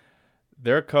 but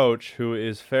their coach, who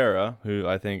is Farah, who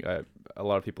I think a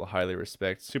lot of people highly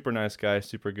respect, super nice guy,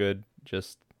 super good,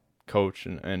 just coach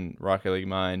and Rocket League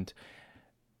mind.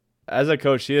 As a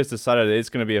coach, he has decided that it's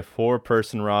going to be a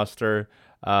 4-person roster,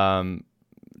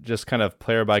 just kind of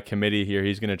player by committee here.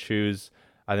 He's going to choose,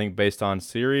 I think, based on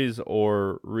series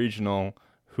or regional,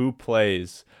 who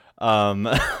plays.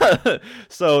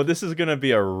 So this is going to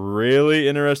be a really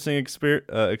interesting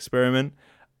experiment.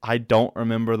 I don't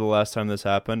remember the last time this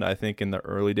happened. I think in the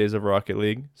early days of Rocket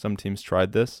League, some teams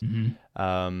tried this.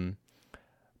 Mm-hmm.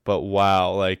 But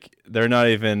wow, like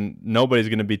nobody's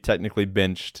going to be technically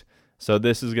benched. So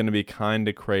this is going to be kind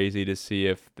of crazy to see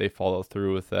if they follow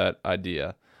through with that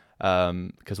idea,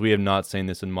 because we have not seen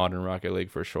this in modern Rocket League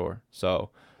for sure.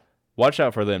 So watch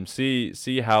out for them.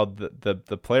 See how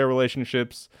the player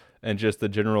relationships and just the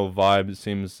general vibe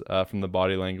seems from the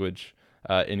body language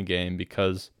in game,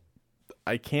 because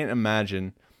I can't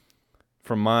imagine,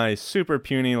 from my super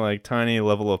puny, like tiny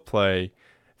level of play,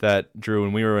 that Drew,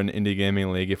 when we were in Indie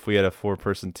Gaming League, if we had a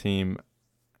 4-person team,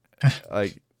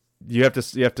 like you have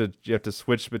to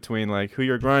switch between like who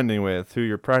you're grinding with, who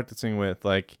you're practicing with.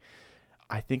 Like,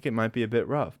 I think it might be a bit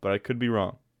rough, but I could be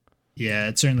wrong. Yeah,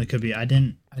 it certainly could be. I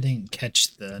didn't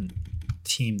catch the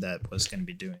team that was going to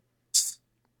be doing this.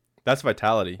 That's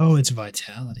Vitality. Oh, it's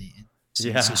Vitality.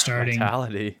 So starting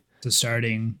Vitality. So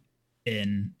starting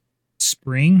in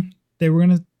spring, they were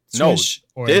going to switch.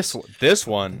 No, this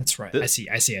one. That's right. I see.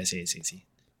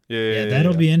 Yeah,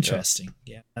 that'll be interesting.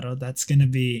 Yeah, that's gonna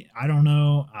be. I don't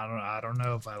know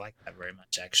if I like that very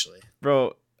much, actually.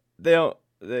 Bro, they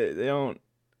don't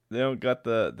got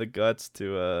the guts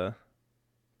to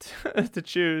to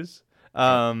choose.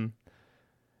 It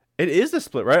is the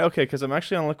split, right? Okay, because I'm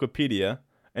actually on Wikipedia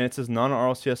and it says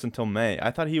non-RLCS until May.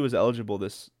 I thought he was eligible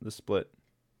this split.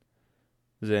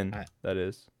 Zen, that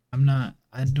is.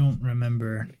 I don't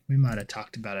remember. We might have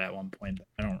talked about it at one point, but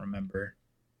I don't remember.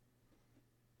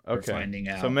 Okay. Finding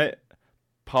out. So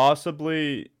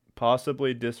possibly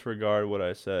disregard what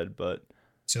I said, but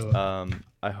so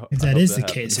if that is the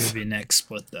case, it would be next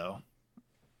split though,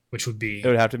 which would be. It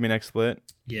would have to be next split.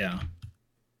 Yeah,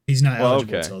 he's not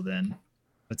eligible till then,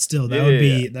 but still, that would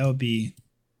be.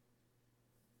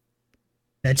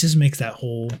 That just makes that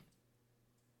whole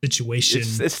situation.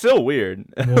 It's still weird.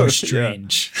 More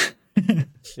strange.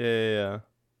 Yeah.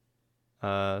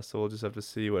 So we'll just have to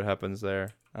see what happens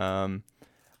there.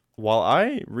 While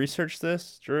I research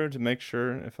this, Drew, to make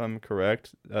sure if I'm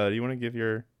correct, do you want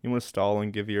to stall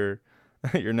and give your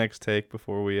your next take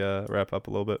before we wrap up a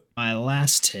little bit? My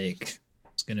last take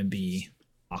is going to be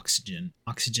Oxygen.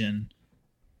 Oxygen,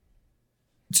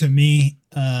 to me,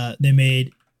 they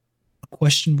made a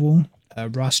questionable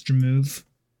roster move.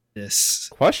 This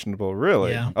questionable,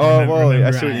 really? Yeah.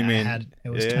 I see what you mean. It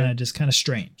was kind of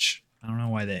strange. I don't know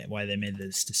why they made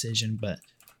this decision, but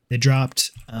they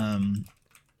dropped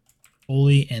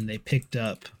Oli and they picked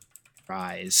up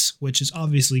Rise, which is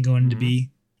obviously going to be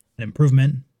an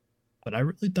improvement. But I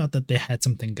really thought that they had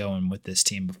something going with this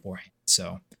team beforehand.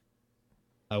 So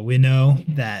we know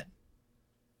that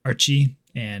Archie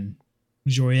and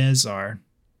Joyez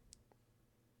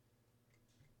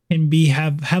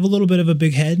have a little bit of a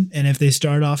big head, and if they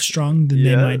start off strong, then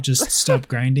they might just stop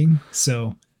grinding.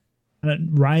 So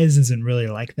Rise isn't really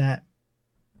like that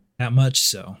much.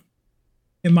 So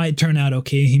it might turn out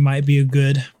okay. He might be a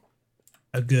good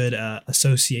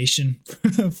association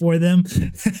for them,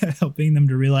 helping them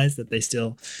to realize that they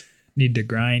still need to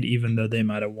grind, even though they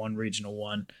might have won Regional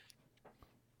 1.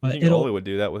 I think Oli would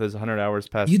do that with his 100 hours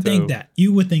past. You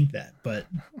would think that, but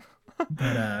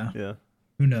yeah.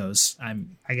 Who knows?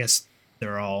 I guess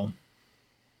they're all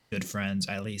good friends.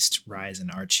 At least Rise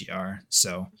and Archie are.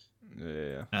 So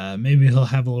yeah. Maybe he'll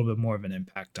have a little bit more of an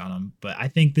impact on them. But I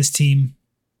think this team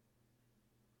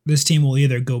will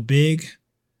either go big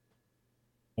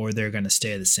or they're going to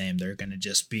stay the same. They're going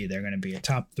to be a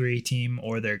top 3 team,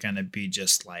 or they're going to be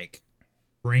just like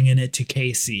bringing it to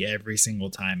KC every single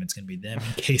time. It's going to be them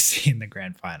and KC in the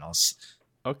grand finals.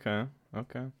 Okay.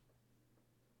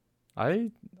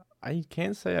 I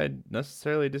can't say I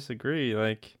necessarily disagree.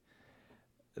 Like,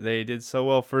 they did so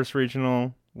well first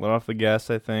regional, let off the gas,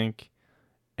 I think.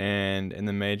 And in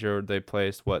the major, they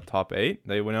placed, top 8?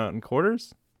 They went out in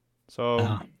quarters?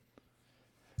 So,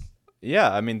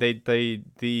 yeah, I mean,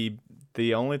 the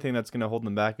only thing that's going to hold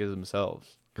them back is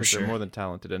themselves. Because they're more than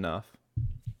talented enough.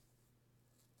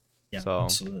 Yeah, so,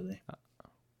 absolutely.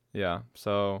 Yeah,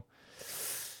 so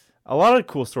a lot of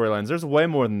cool storylines. There's way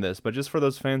more than this, but just for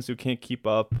those fans who can't keep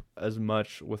up as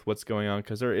much with what's going on,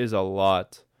 because there is a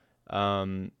lot,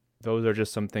 those are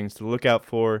just some things to look out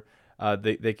for.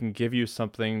 They can give you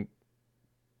something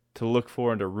to look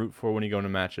for and to root for when you go into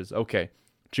matches. Okay,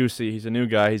 Juicy, he's a new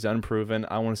guy. He's unproven.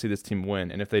 I want to see this team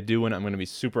win. And if they do win, I'm going to be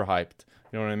super hyped.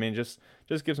 You know what I mean? Just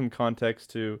give some context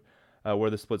to where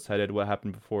the split's headed, what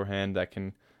happened beforehand. That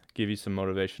can give you some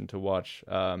motivation to watch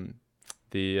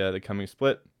the coming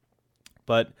split.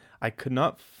 But I could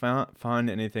not find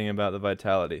anything about the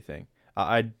Vitality thing.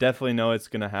 I definitely know it's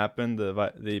going to happen,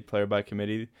 the player by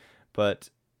committee, but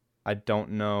I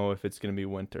don't know if it's going to be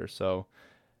winter. So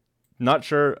not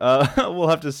sure. We'll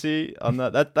have to see on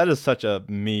that. That is such a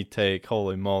me take.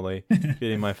 Holy moly,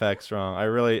 getting my facts wrong.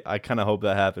 I kind of hope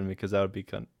that happened, because that would be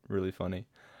really funny.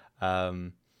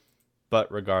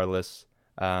 But regardless,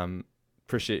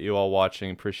 appreciate you all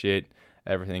watching. Appreciate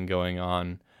everything going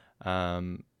on.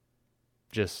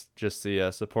 Just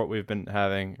the support we've been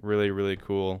having, really, really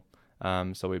cool.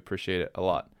 So we appreciate it a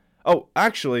lot. Oh,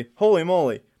 actually, holy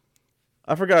moly,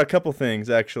 I forgot a couple things.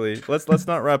 Actually, let's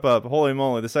not wrap up. Holy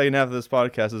moly, the second half of this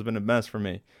podcast has been a mess for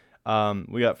me.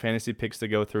 We got fantasy picks to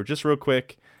go through just real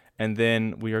quick, and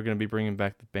then we are going to be bringing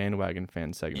back the bandwagon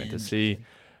fan segment to see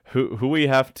who we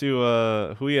have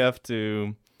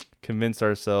to convince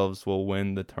ourselves will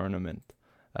win the tournament.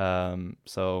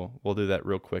 So we'll do that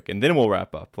real quick, and then we'll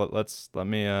wrap up. Let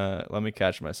me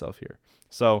catch myself here.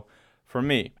 So for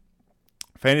me,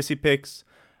 fantasy picks,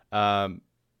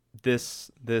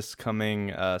 this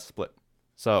coming split.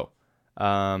 So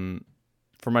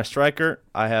for my striker,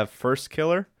 I have First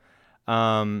Killer.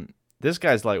 This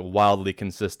guy's like wildly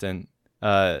consistent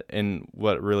in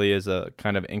what really is a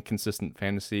kind of inconsistent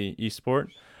fantasy esport.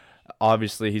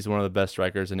 Obviously, he's one of the best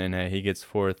strikers in NA. He gets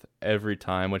fourth every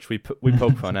time, which we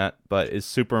poke fun at, but is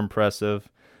super impressive.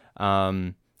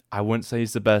 I wouldn't say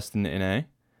he's the best in NA,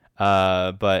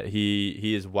 but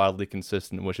he is wildly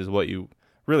consistent, which is what you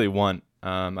really want,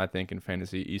 I think, in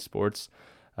fantasy esports,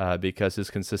 because his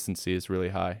consistency is really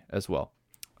high as well.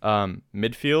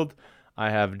 Midfield,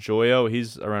 I have Joyo.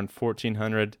 He's around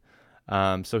 1,400,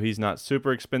 so he's not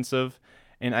super expensive.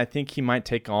 And I think he might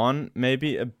take on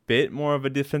maybe a bit more of a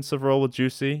defensive role with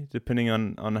Juicy, depending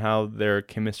on how their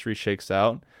chemistry shakes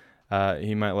out.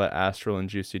 He might let Astral and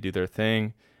Juicy do their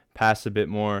thing, pass a bit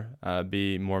more,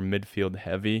 be more midfield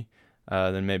heavy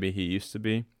than maybe he used to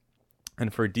be.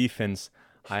 And for defense,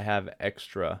 I have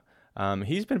Extra.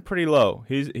 He's been pretty low.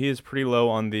 He is pretty low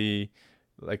on the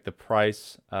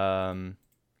price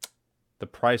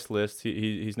list.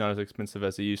 He's not as expensive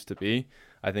as he used to be,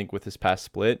 I think, with his past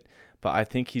split. But I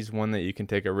think he's one that you can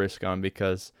take a risk on,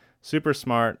 because super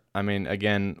smart. I mean,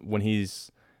 again, when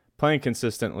he's playing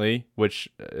consistently, which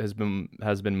has been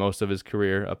most of his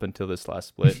career up until this last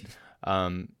split,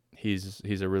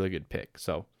 he's a really good pick.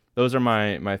 So those are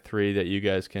my three that you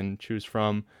guys can choose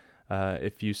from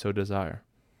if you so desire.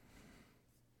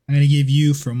 I'm going to give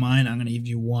you, from mine, I'm going to give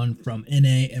you one from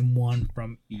NA and one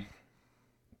from E.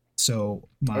 So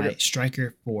my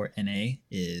striker for NA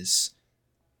is...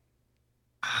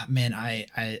 man, I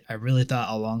really thought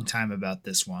a long time about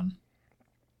this one.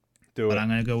 But I'm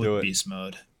going to go with Beast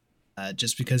Mode.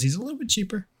 Just because he's a little bit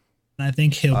cheaper. And I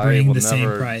think he'll bring the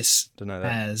same price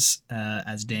as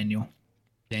Daniel.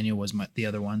 Daniel was the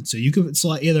other one. So you could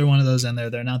slot either one of those in there.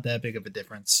 They're not that big of a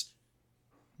difference.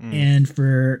 And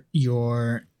for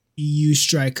your EU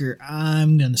striker,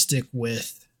 I'm going to stick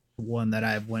with one that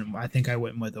I think I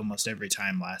went with almost every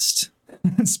time last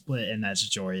split, and that's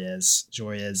Jorez.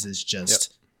 Jorez is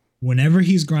just whenever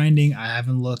he's grinding. I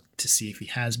haven't looked to see if he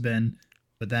has been,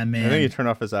 but that man. I think he turned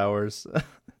off his hours.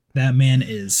 That man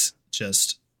is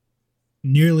just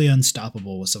nearly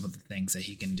unstoppable with some of the things that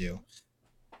he can do.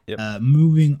 Yep.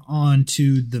 Moving on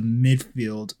to the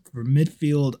midfield. For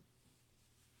midfield,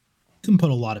 you can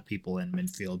put a lot of people in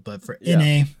midfield, but for NA,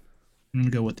 I'm going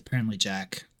to go with Apparently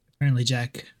Jack. Apparently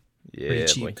Jack, pretty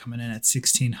cheap, coming in at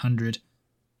 1,600.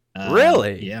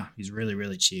 Really? Yeah, he's really,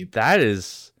 really cheap. That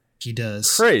is He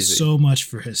does crazy. so much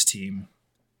for his team.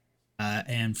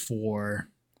 And for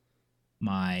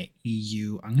my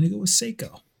EU, I'm going to go with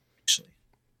Seiko, actually.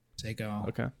 Seiko.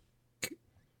 Okay.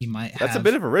 He might That's have, a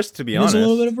bit of a risk, to be it honest. is a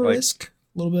little bit of a risk.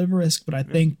 A little bit of a risk, but I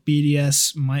think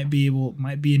BDS might be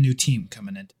a new team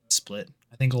coming into the split.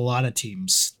 I think a lot of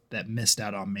teams that missed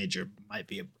out on Major might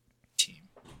be a team.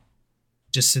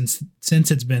 Just since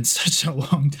it's been such a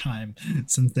long time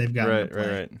since they've gotten to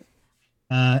play.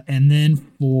 Right. And then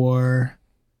for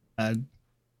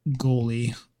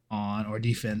goalie on or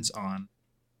defense on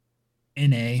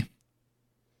NA,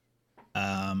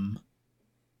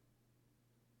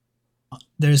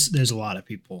 there's a lot of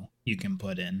people you can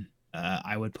put in.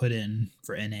 I would put in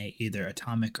for NA either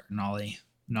Atomic or Nolly.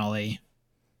 Nolly,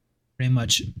 pretty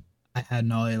much, I had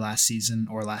Nolly last season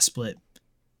or last split,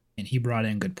 and he brought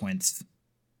in good points.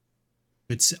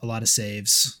 A lot of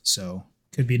saves, so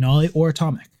could be Nolly or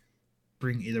Atomic.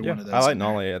 Bring either one of those. I like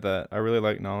Nolly at that. I really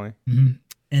like Nolly. Mm-hmm.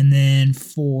 And then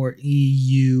for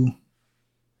EU,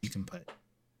 you can put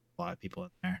a lot of people in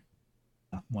there.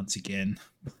 Once again,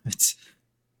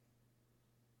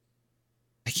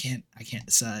 I can't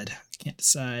decide.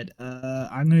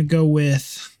 I'm gonna go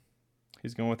with.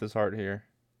 He's going with his heart here.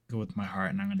 Go with my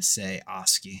heart, and I'm gonna say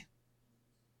Oski.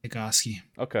 Pick Oski.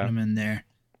 Okay. Put him in there.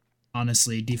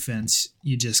 Honestly, defense,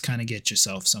 you just kind of get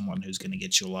yourself someone who's gonna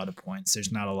get you a lot of points.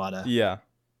 There's not a lot of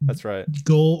that's right.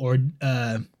 Goal or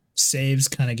saves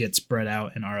kind of get spread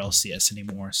out in RLCS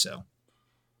anymore, so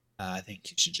I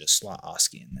think you should just slot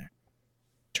Oski in there.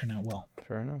 Turn out well.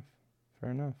 Fair enough.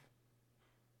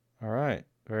 All right.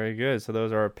 Very good. So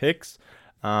those are our picks.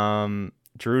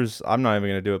 Drew's, I'm not even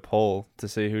going to do a poll to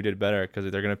see who did better because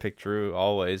they're going to pick Drew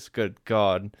always. Good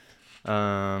God.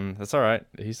 That's all right.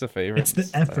 He's the favorite. It's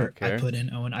the effort I put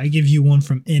in, Owen. I give you one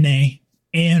from NA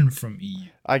and from EU.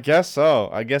 I guess so.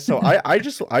 I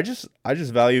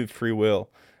just value free will.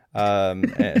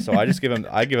 And so I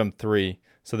give them 3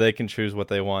 so they can choose what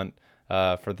they want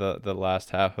for the last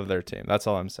half of their team. That's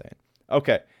all I'm saying.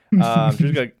 Okay.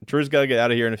 Drew's got to get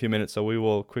out of here in a few minutes, so we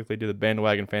will quickly do the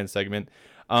bandwagon fan segment.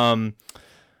 Do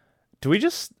we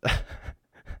just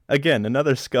again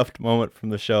another scuffed moment from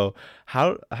the show?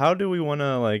 How do we want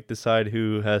to decide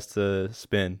who has to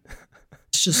spin?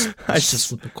 It's just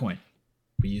flip a coin.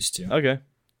 We used to. Okay.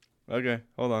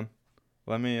 Hold on.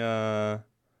 Let me. Do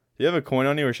you have a coin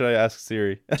on you, or should I ask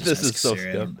Siri? This is so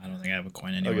Siri. scuffed. I don't think I have a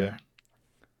coin anywhere. Okay.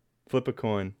 Flip a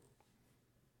coin.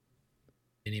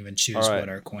 Didn't even choose what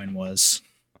our coin was.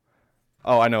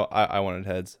 Oh, I know. I wanted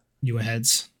heads. You went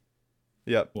heads?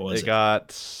 Yep. What was it?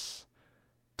 Got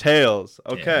tails.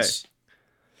 Okay. Tails.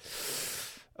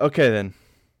 Okay, then.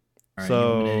 All right,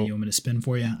 so you want me to spin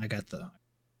for you? I got the.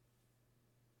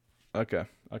 Okay.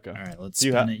 All right, let's Do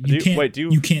you spin ha- it. do you- can't. wait, do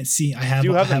you- You can't see. I have. do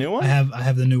you have I the new one? I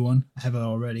have the new one. I have it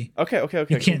already. Okay.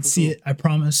 You can't see it. I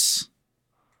promise.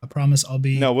 I'll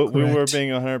be. No, we were correct. being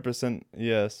 100%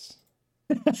 yes.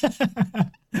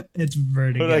 It's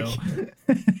Vertigo.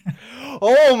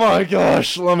 Oh my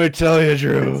gosh, let me tell you,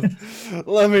 Drew.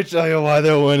 Let me tell you why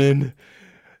they're winning.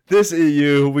 This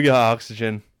EU, we got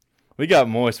Oxygen. We got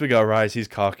Moist. We got Rise. He's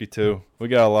cocky too. We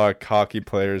got a lot of cocky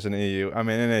players in EU. I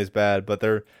mean, NA is bad, but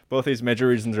both these major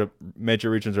regions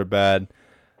are bad.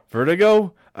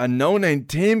 Vertigo, a no-name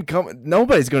team.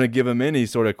 Nobody's going to give them any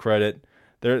sort of credit.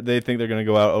 They think they're going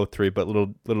to go out 0-3, but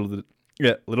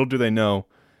little do they know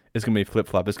it's going to be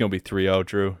flip-flop. It's going to be 3-0,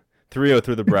 Drew. 3-0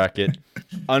 through the bracket.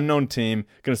 Unknown team.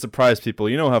 Going to surprise people.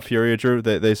 You know how Furia, Drew,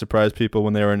 they surprised people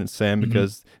when they were in SAM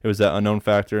because it was that unknown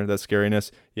factor, that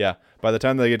scariness. Yeah. By the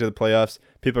time they get to the playoffs,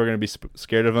 people are going to be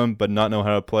scared of them but not know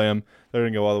how to play them. They're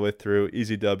going to go all the way through.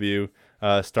 Easy W.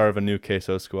 Start of a new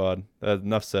queso squad.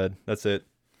 Enough said. That's it.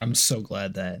 I'm so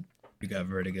glad that we got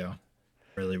Vertigo.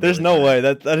 Really, There's no way.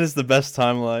 That is the best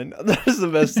timeline. That is the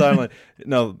best timeline.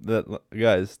 No,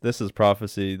 guys, this is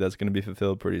prophecy that's going to be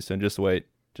fulfilled pretty soon. Just wait.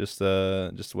 Just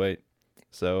wait.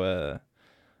 So,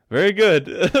 very good.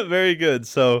 Very good.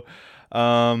 So,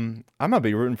 I'm going to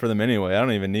be rooting for them anyway. I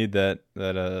don't even need that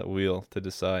wheel to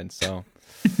decide. So,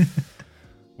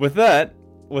 with that,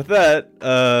 with that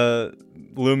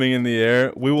looming in the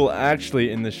air, we will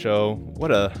actually end the show.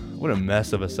 What a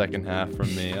mess of a second half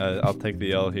from me. I'll take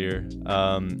the L here.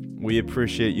 We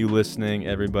appreciate you listening,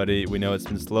 everybody. We know it's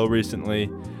been slow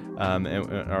recently,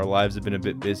 and our lives have been a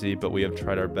bit busy, but we have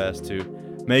tried our best to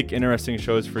make interesting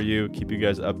shows for you, keep you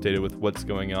guys updated with what's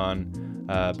going on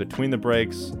between the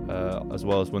breaks, as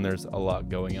well as when there's a lot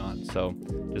going on. So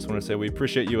just want to say we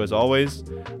appreciate you as always,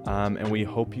 and we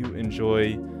hope you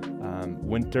enjoy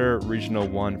Winter Regional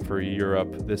 1 for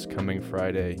Europe this coming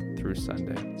Friday through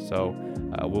Sunday. So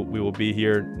we will be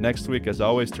here next week as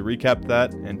always to recap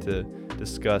that and to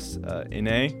discuss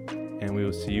NA, and we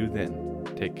will see you then.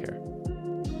 Take care.